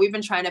 We've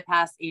been trying to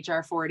pass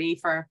HR 40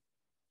 for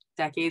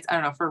decades,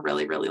 for a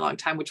really, really long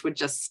time, which would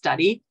just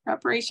study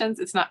reparations.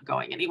 It's not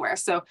going anywhere.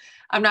 So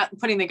I'm not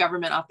putting the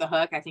government off the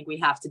hook. I think we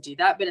have to do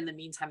that. But in the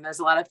meantime, there's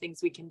a lot of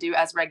things we can do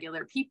as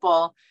regular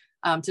people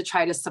to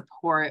try to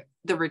support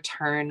the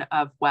return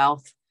of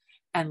wealth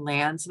and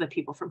land to the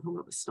people from whom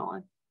it was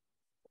stolen.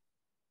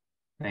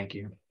 Thank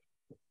you.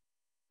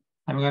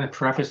 I'm going to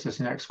preface this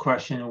next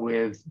question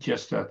with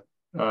just a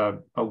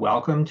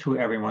welcome to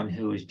everyone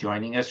who is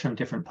joining us from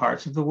different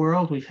parts of the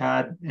world. We've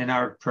had in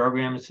our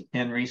programs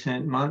in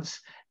recent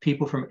months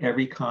people from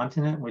every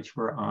continent, which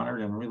we're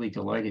honored and really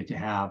delighted to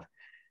have.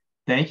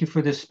 Thank you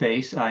for this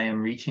space. I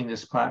am reaching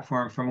this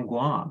platform from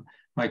Guam.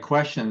 My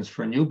questions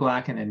for new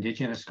Black and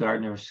Indigenous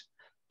gardeners,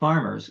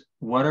 farmers: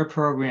 what are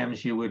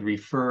programs you would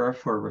refer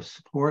for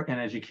support and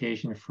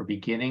education for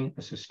beginning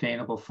a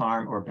sustainable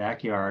farm or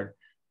backyard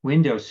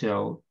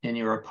windowsill in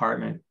your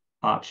apartment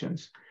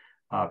options?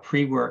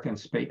 Pre-work and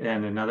space,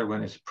 and another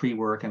one is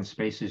pre-work and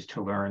spaces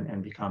to learn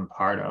and become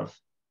part of.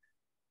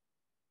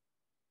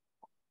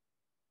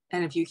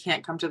 And if you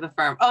can't come to the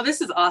farm, oh,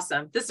 this is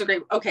awesome. This is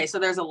great. Okay, so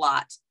there's a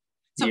lot.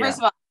 So First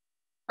of all,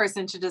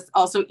 person should just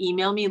also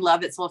email me,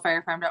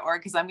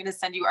 love@soulfirefarm.org, because I'm going to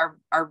send you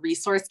our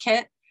resource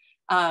kit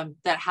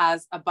that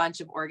has a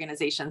bunch of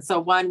organizations. So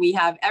one, we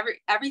have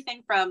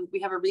everything from,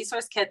 we have a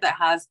resource kit that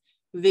has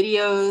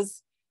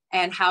videos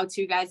and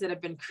how-to guides that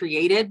have been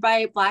created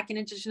by Black and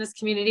Indigenous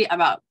community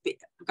about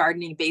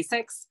gardening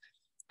basics.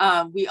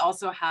 We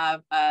also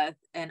have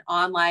an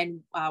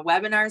online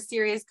webinar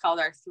series called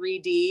our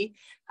 3D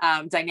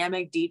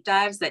dynamic deep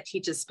dives that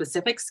teaches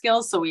specific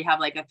skills. So we have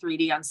a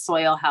 3D on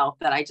soil health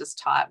that I just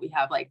taught. We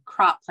have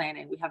crop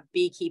planting, we have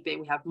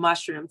beekeeping, we have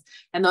mushrooms,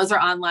 and those are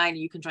online.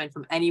 You can join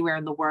from anywhere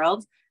in the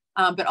world.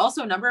 But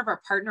also a number of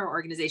our partner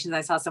organizations.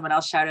 I saw someone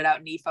else shout it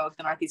out, NEFO,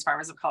 the Northeast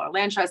Farmers of Color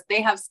Land Trust.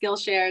 They have skill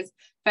shares,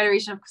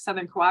 Federation of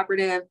Southern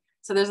Cooperative.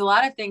 So there's a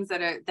lot of things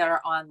that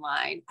are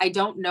online. I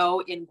don't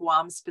know in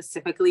Guam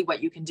specifically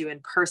what you can do in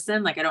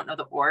person. I don't know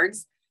the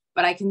orgs,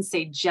 but I can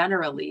say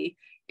generally,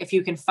 if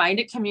you can find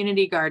a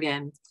community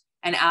garden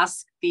and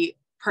ask the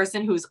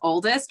person who's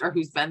oldest or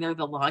who's been there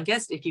the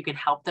longest, if you can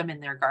help them in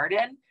their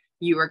garden,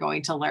 you are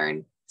going to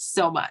learn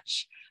so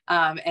much.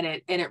 And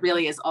it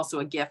really is also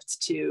a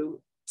gift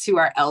to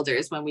our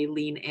elders when we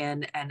lean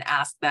in and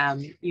ask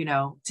them,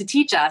 to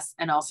teach us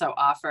and also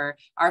offer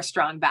our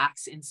strong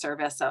backs in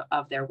service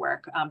of their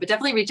work. But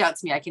definitely reach out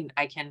to me.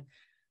 I can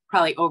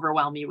probably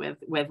overwhelm you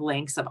with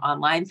links of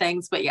online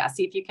things, but yeah,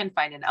 see if you can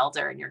find an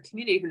elder in your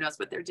community who knows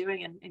what they're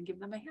doing and give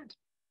them a hand.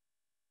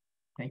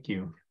 Thank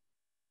you.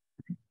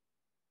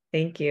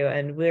 Thank you.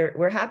 And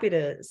we're happy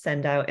to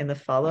send out in the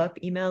follow-up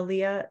email,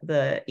 Leah,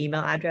 the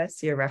email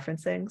address you're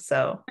referencing.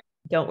 So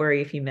don't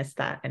worry if you missed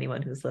that,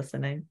 anyone who's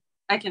listening.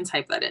 I can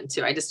type that in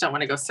too. I just don't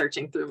want to go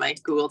searching through my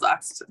Google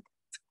Docs.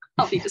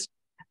 I'll be just.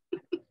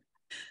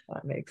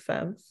 That makes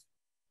sense.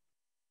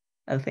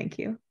 Oh, thank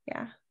you.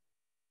 Yeah.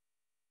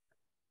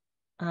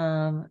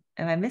 Am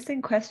I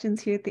missing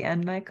questions here at the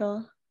end,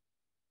 Michael?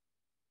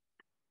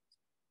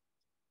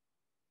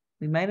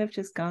 We might have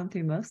just gone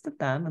through most of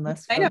them,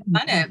 unless I have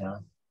done it. Yeah.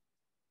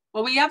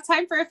 Well, we have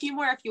time for a few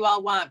more if you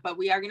all want, but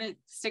we are going to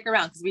stick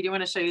around because we do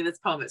want to show you this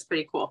poem. It's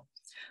pretty cool.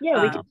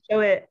 Yeah, we can show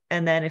it.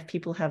 And then if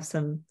people have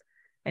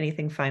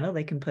anything final,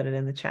 they can put it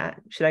in the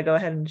chat. Should I go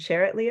ahead and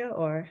share it, Leah,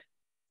 or?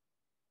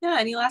 Yeah,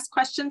 any last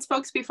questions,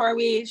 folks, before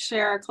we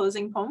share our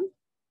closing poem?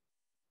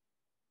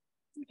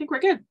 I think we're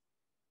good.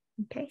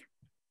 Okay.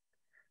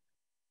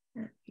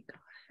 Let me go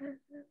ahead.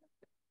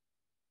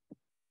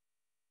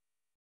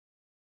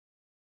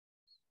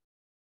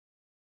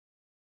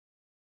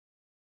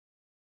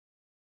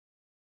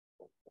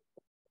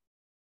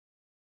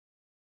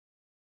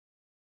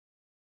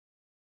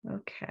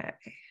 Okay.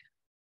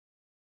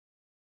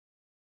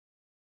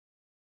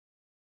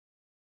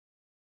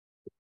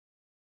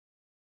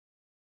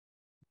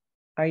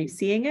 Are you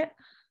seeing it?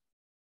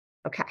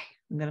 Okay,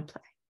 I'm gonna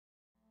play.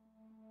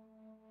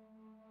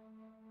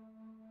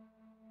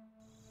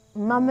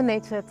 Mama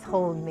Nature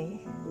told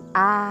me,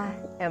 I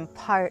am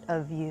part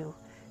of you.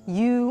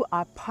 You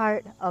are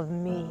part of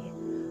me.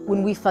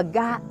 When we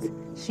forgot,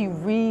 she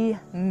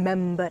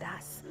remembered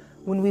us.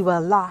 When we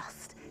were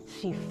lost,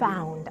 she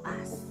found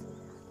us.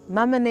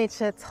 Mama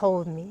Nature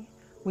told me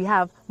we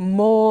have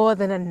more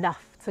than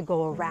enough to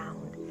go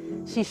around.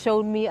 She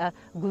showed me a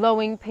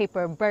glowing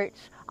paper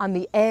birch on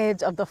the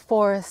edge of the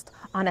forest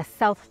on a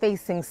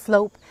south-facing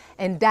slope,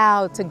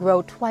 endowed to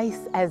grow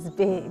twice as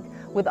big.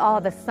 With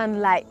all the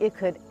sunlight it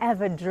could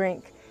ever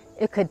drink,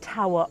 it could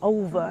tower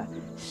over,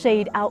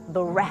 shade out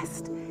the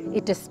rest.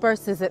 It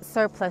disperses its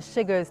surplus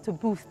sugars to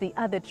boost the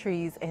other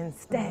trees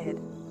instead.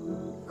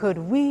 Could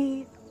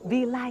we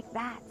be like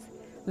that?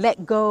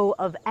 Let go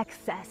of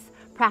excess,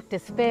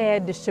 practice fair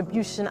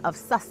distribution of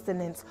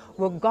sustenance,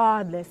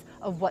 regardless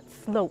of what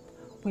slope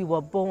we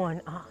were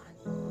born on.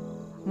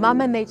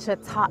 Mama Nature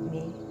taught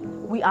me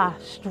we are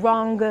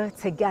stronger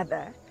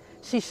together.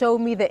 She showed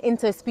me the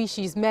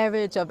interspecies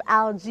marriage of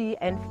algae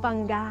and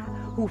fungi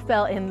who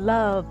fell in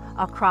love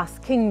across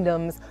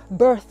kingdoms,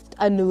 birthed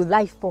a new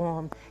life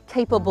form,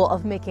 capable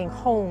of making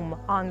home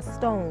on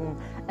stone,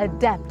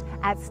 adept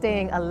at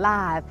staying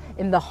alive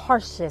in the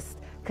harshest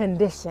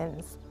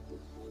conditions.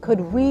 Could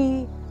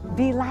we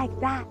be like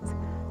that?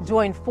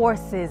 Join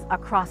forces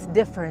across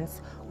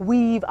difference,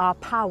 weave our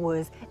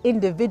powers,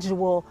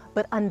 individual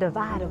but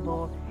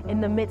undividable,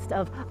 in the midst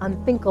of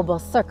unthinkable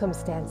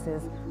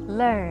circumstances,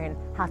 learn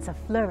how to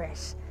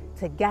flourish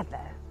together.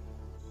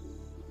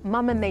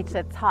 Mama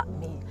Nature taught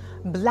me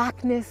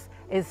Blackness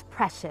is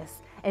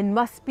precious and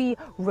must be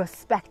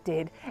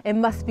respected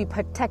and must be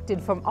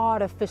protected from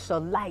artificial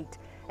light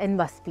and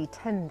must be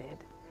tended.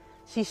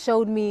 She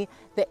showed me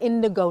the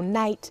indigo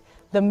night,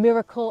 the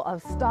miracle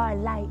of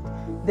starlight,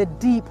 the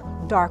deep,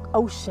 dark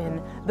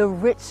ocean, the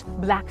rich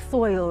black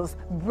soils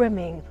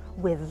brimming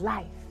with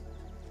life.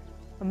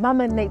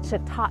 Mama Nature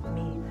taught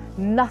me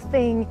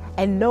nothing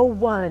and no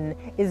one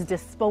is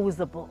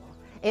disposable.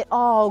 It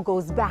all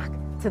goes back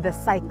to the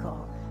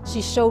cycle.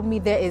 She showed me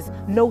there is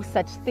no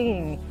such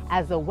thing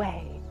as a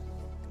way.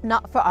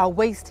 Not for our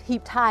waste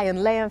heaped high in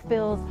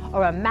landfills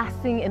or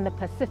amassing in the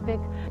Pacific,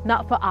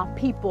 not for our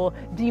people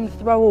deemed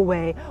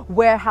throwaway,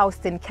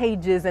 warehoused in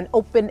cages and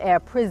open-air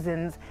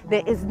prisons.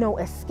 There is no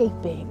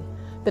escaping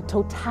the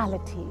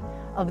totality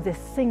of this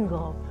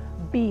single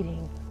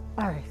beating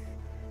earth.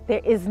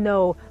 There is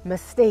no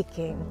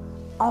mistaking.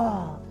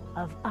 All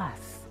of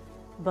us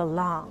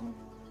belong.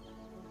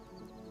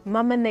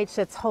 Mama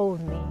Nature told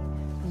me,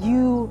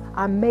 you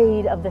are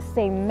made of the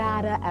same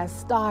matter as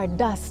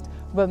stardust.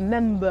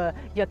 Remember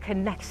your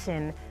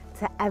connection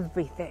to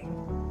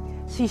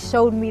everything. She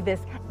showed me this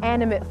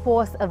animate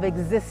force of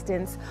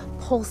existence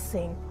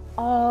pulsing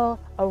all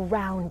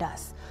around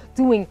us,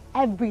 doing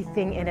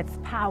everything in its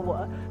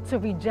power to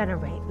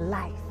regenerate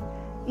life,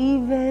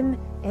 even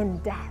in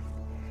death.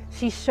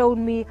 She showed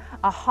me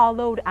a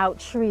hollowed out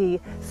tree,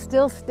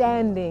 still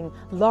standing,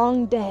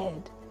 long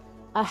dead,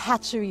 a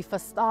hatchery for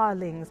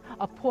starlings,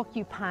 a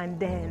porcupine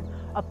den,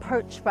 a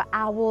perch for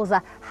owls,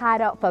 a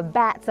hideout for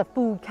bats, a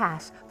food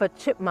cache for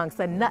chipmunks,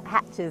 a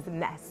nuthatch's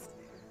nest.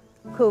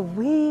 Could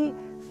we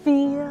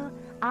feel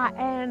our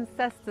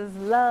ancestors'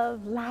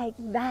 love like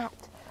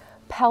that?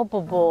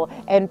 Palpable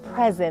and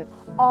present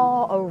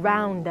all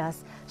around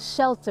us,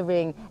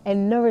 sheltering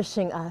and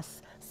nourishing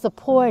us,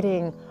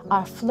 supporting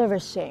our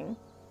flourishing.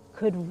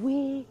 Could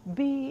we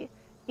be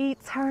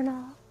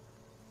eternal?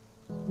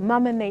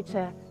 Mama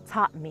Nature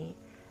taught me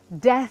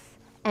death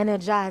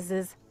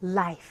energizes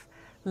life.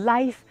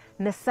 Life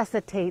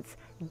necessitates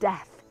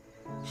death.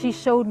 She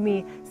showed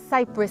me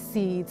cypress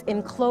seeds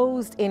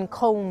enclosed in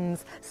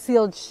cones,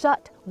 sealed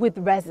shut with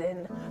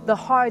resin, the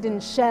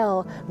hardened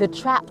shell, the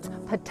trapped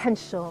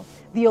potential,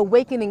 the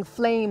awakening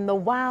flame, the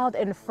wild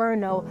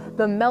inferno,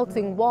 the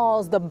melting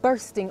walls, the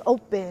bursting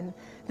open,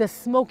 the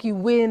smoky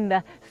wind,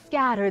 the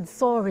scattered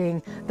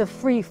soaring, the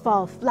free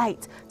fall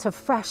flight to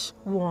fresh,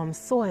 warm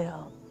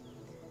soil,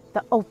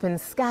 the open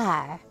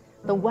sky,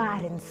 the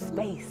widened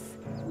space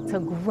to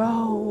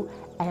grow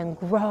and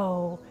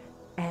grow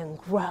and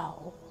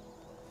grow.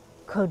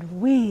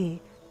 Could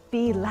we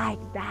be like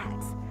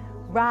that,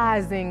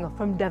 rising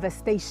from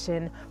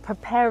devastation,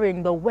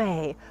 preparing the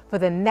way for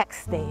the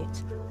next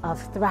stage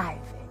of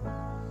thriving?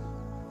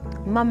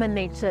 Mama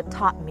Nature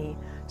taught me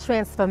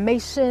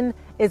transformation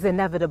is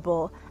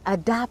inevitable,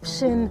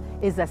 adaptation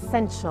is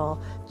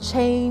essential,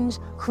 change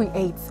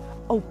creates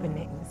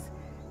openings.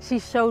 She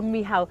showed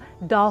me how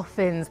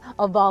dolphins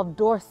evolved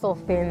dorsal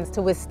fins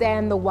to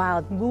withstand the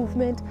wild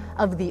movement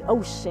of the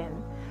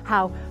ocean,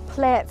 how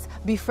plants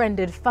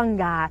befriended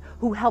fungi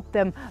who helped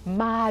them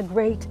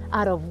migrate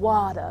out of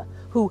water,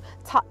 who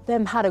taught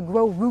them how to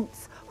grow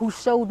roots, who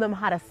showed them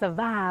how to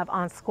survive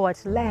on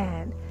scorched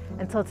land,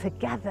 until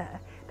together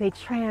they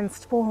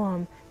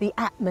transformed the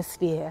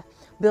atmosphere,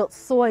 built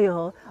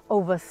soil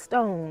over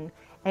stone,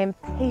 and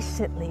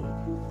patiently,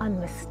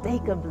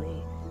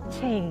 unmistakably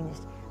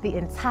changed the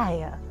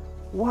entire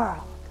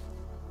world.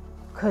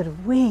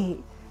 Could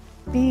we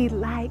be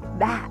like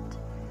that?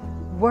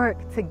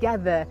 Work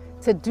together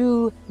to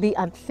do the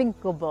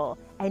unthinkable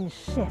and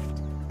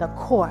shift the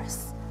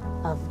course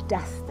of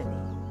destiny.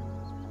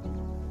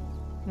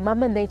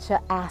 Mama Nature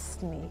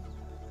asked me,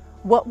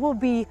 what will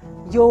be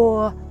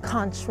your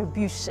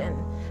contribution?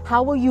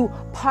 How will you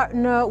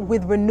partner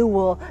with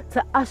renewal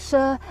to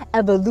usher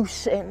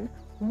evolution?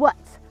 What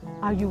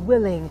are you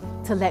willing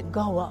to let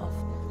go of?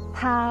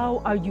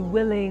 How are you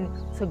willing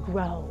to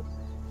grow?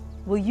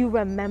 Will you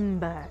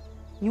remember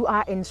you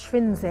are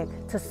intrinsic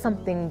to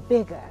something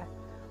bigger?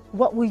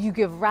 What will you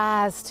give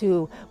rise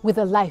to with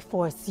the life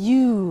force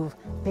you've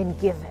been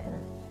given?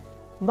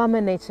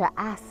 Mama Nature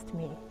asked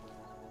me,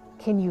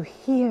 can you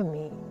hear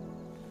me?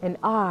 And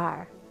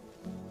are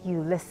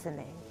you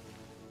listening?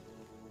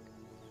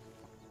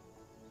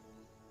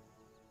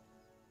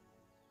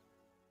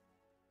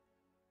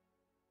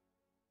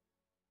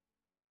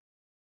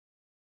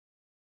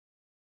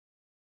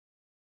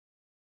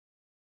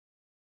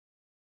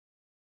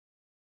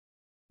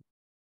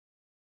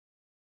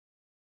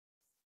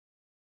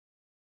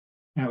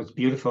 That was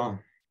beautiful.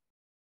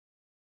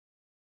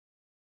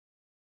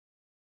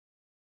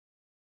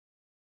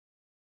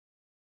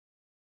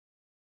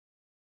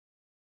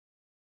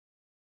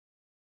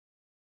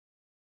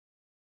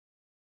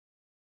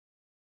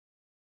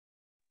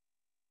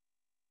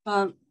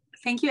 Well,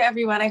 thank you,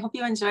 everyone. I hope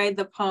you enjoyed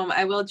the poem.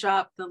 I will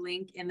drop the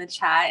link in the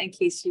chat in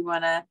case you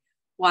want to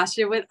watch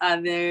it with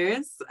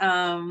others,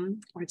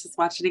 or just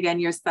watch it again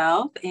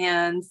yourself.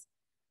 And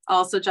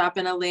also drop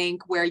in a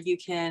link where you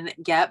can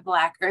get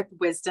Black Earth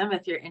Wisdom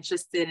if you're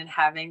interested in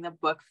having the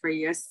book for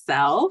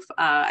yourself.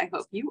 I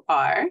hope you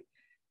are.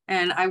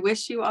 And I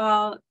wish you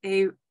all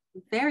a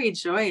very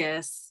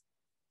joyous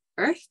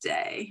Earth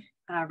Day,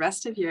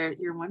 rest of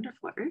your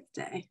wonderful Earth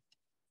Day.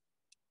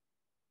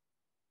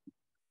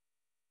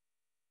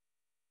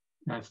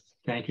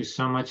 Thank you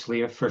so much,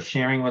 Leah, for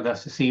sharing with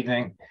us this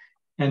evening,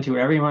 and to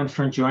everyone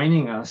for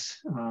joining us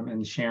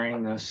and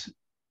sharing this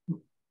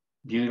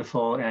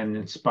beautiful and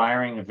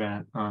inspiring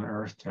event on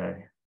Earth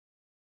Day.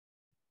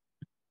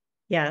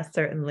 Yeah,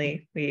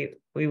 certainly. We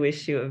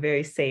wish you a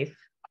very safe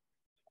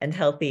and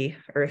healthy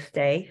Earth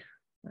Day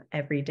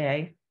every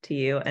day to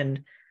you.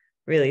 And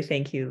really,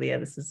 thank you, Leah.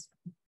 This has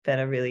been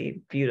a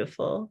really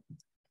beautiful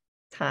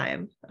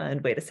time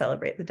and way to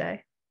celebrate the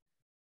day.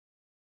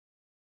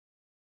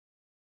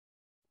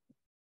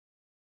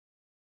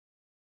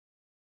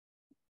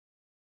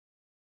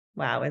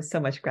 Wow, and so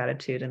much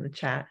gratitude in the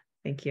chat.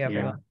 Thank you,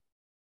 everyone. Yeah.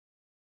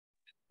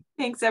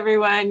 Thanks,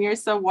 everyone. You're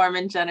so warm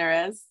and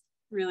generous.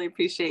 Really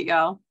appreciate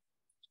y'all.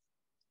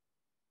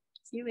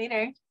 See you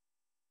later.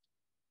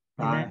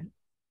 Bye. Amen.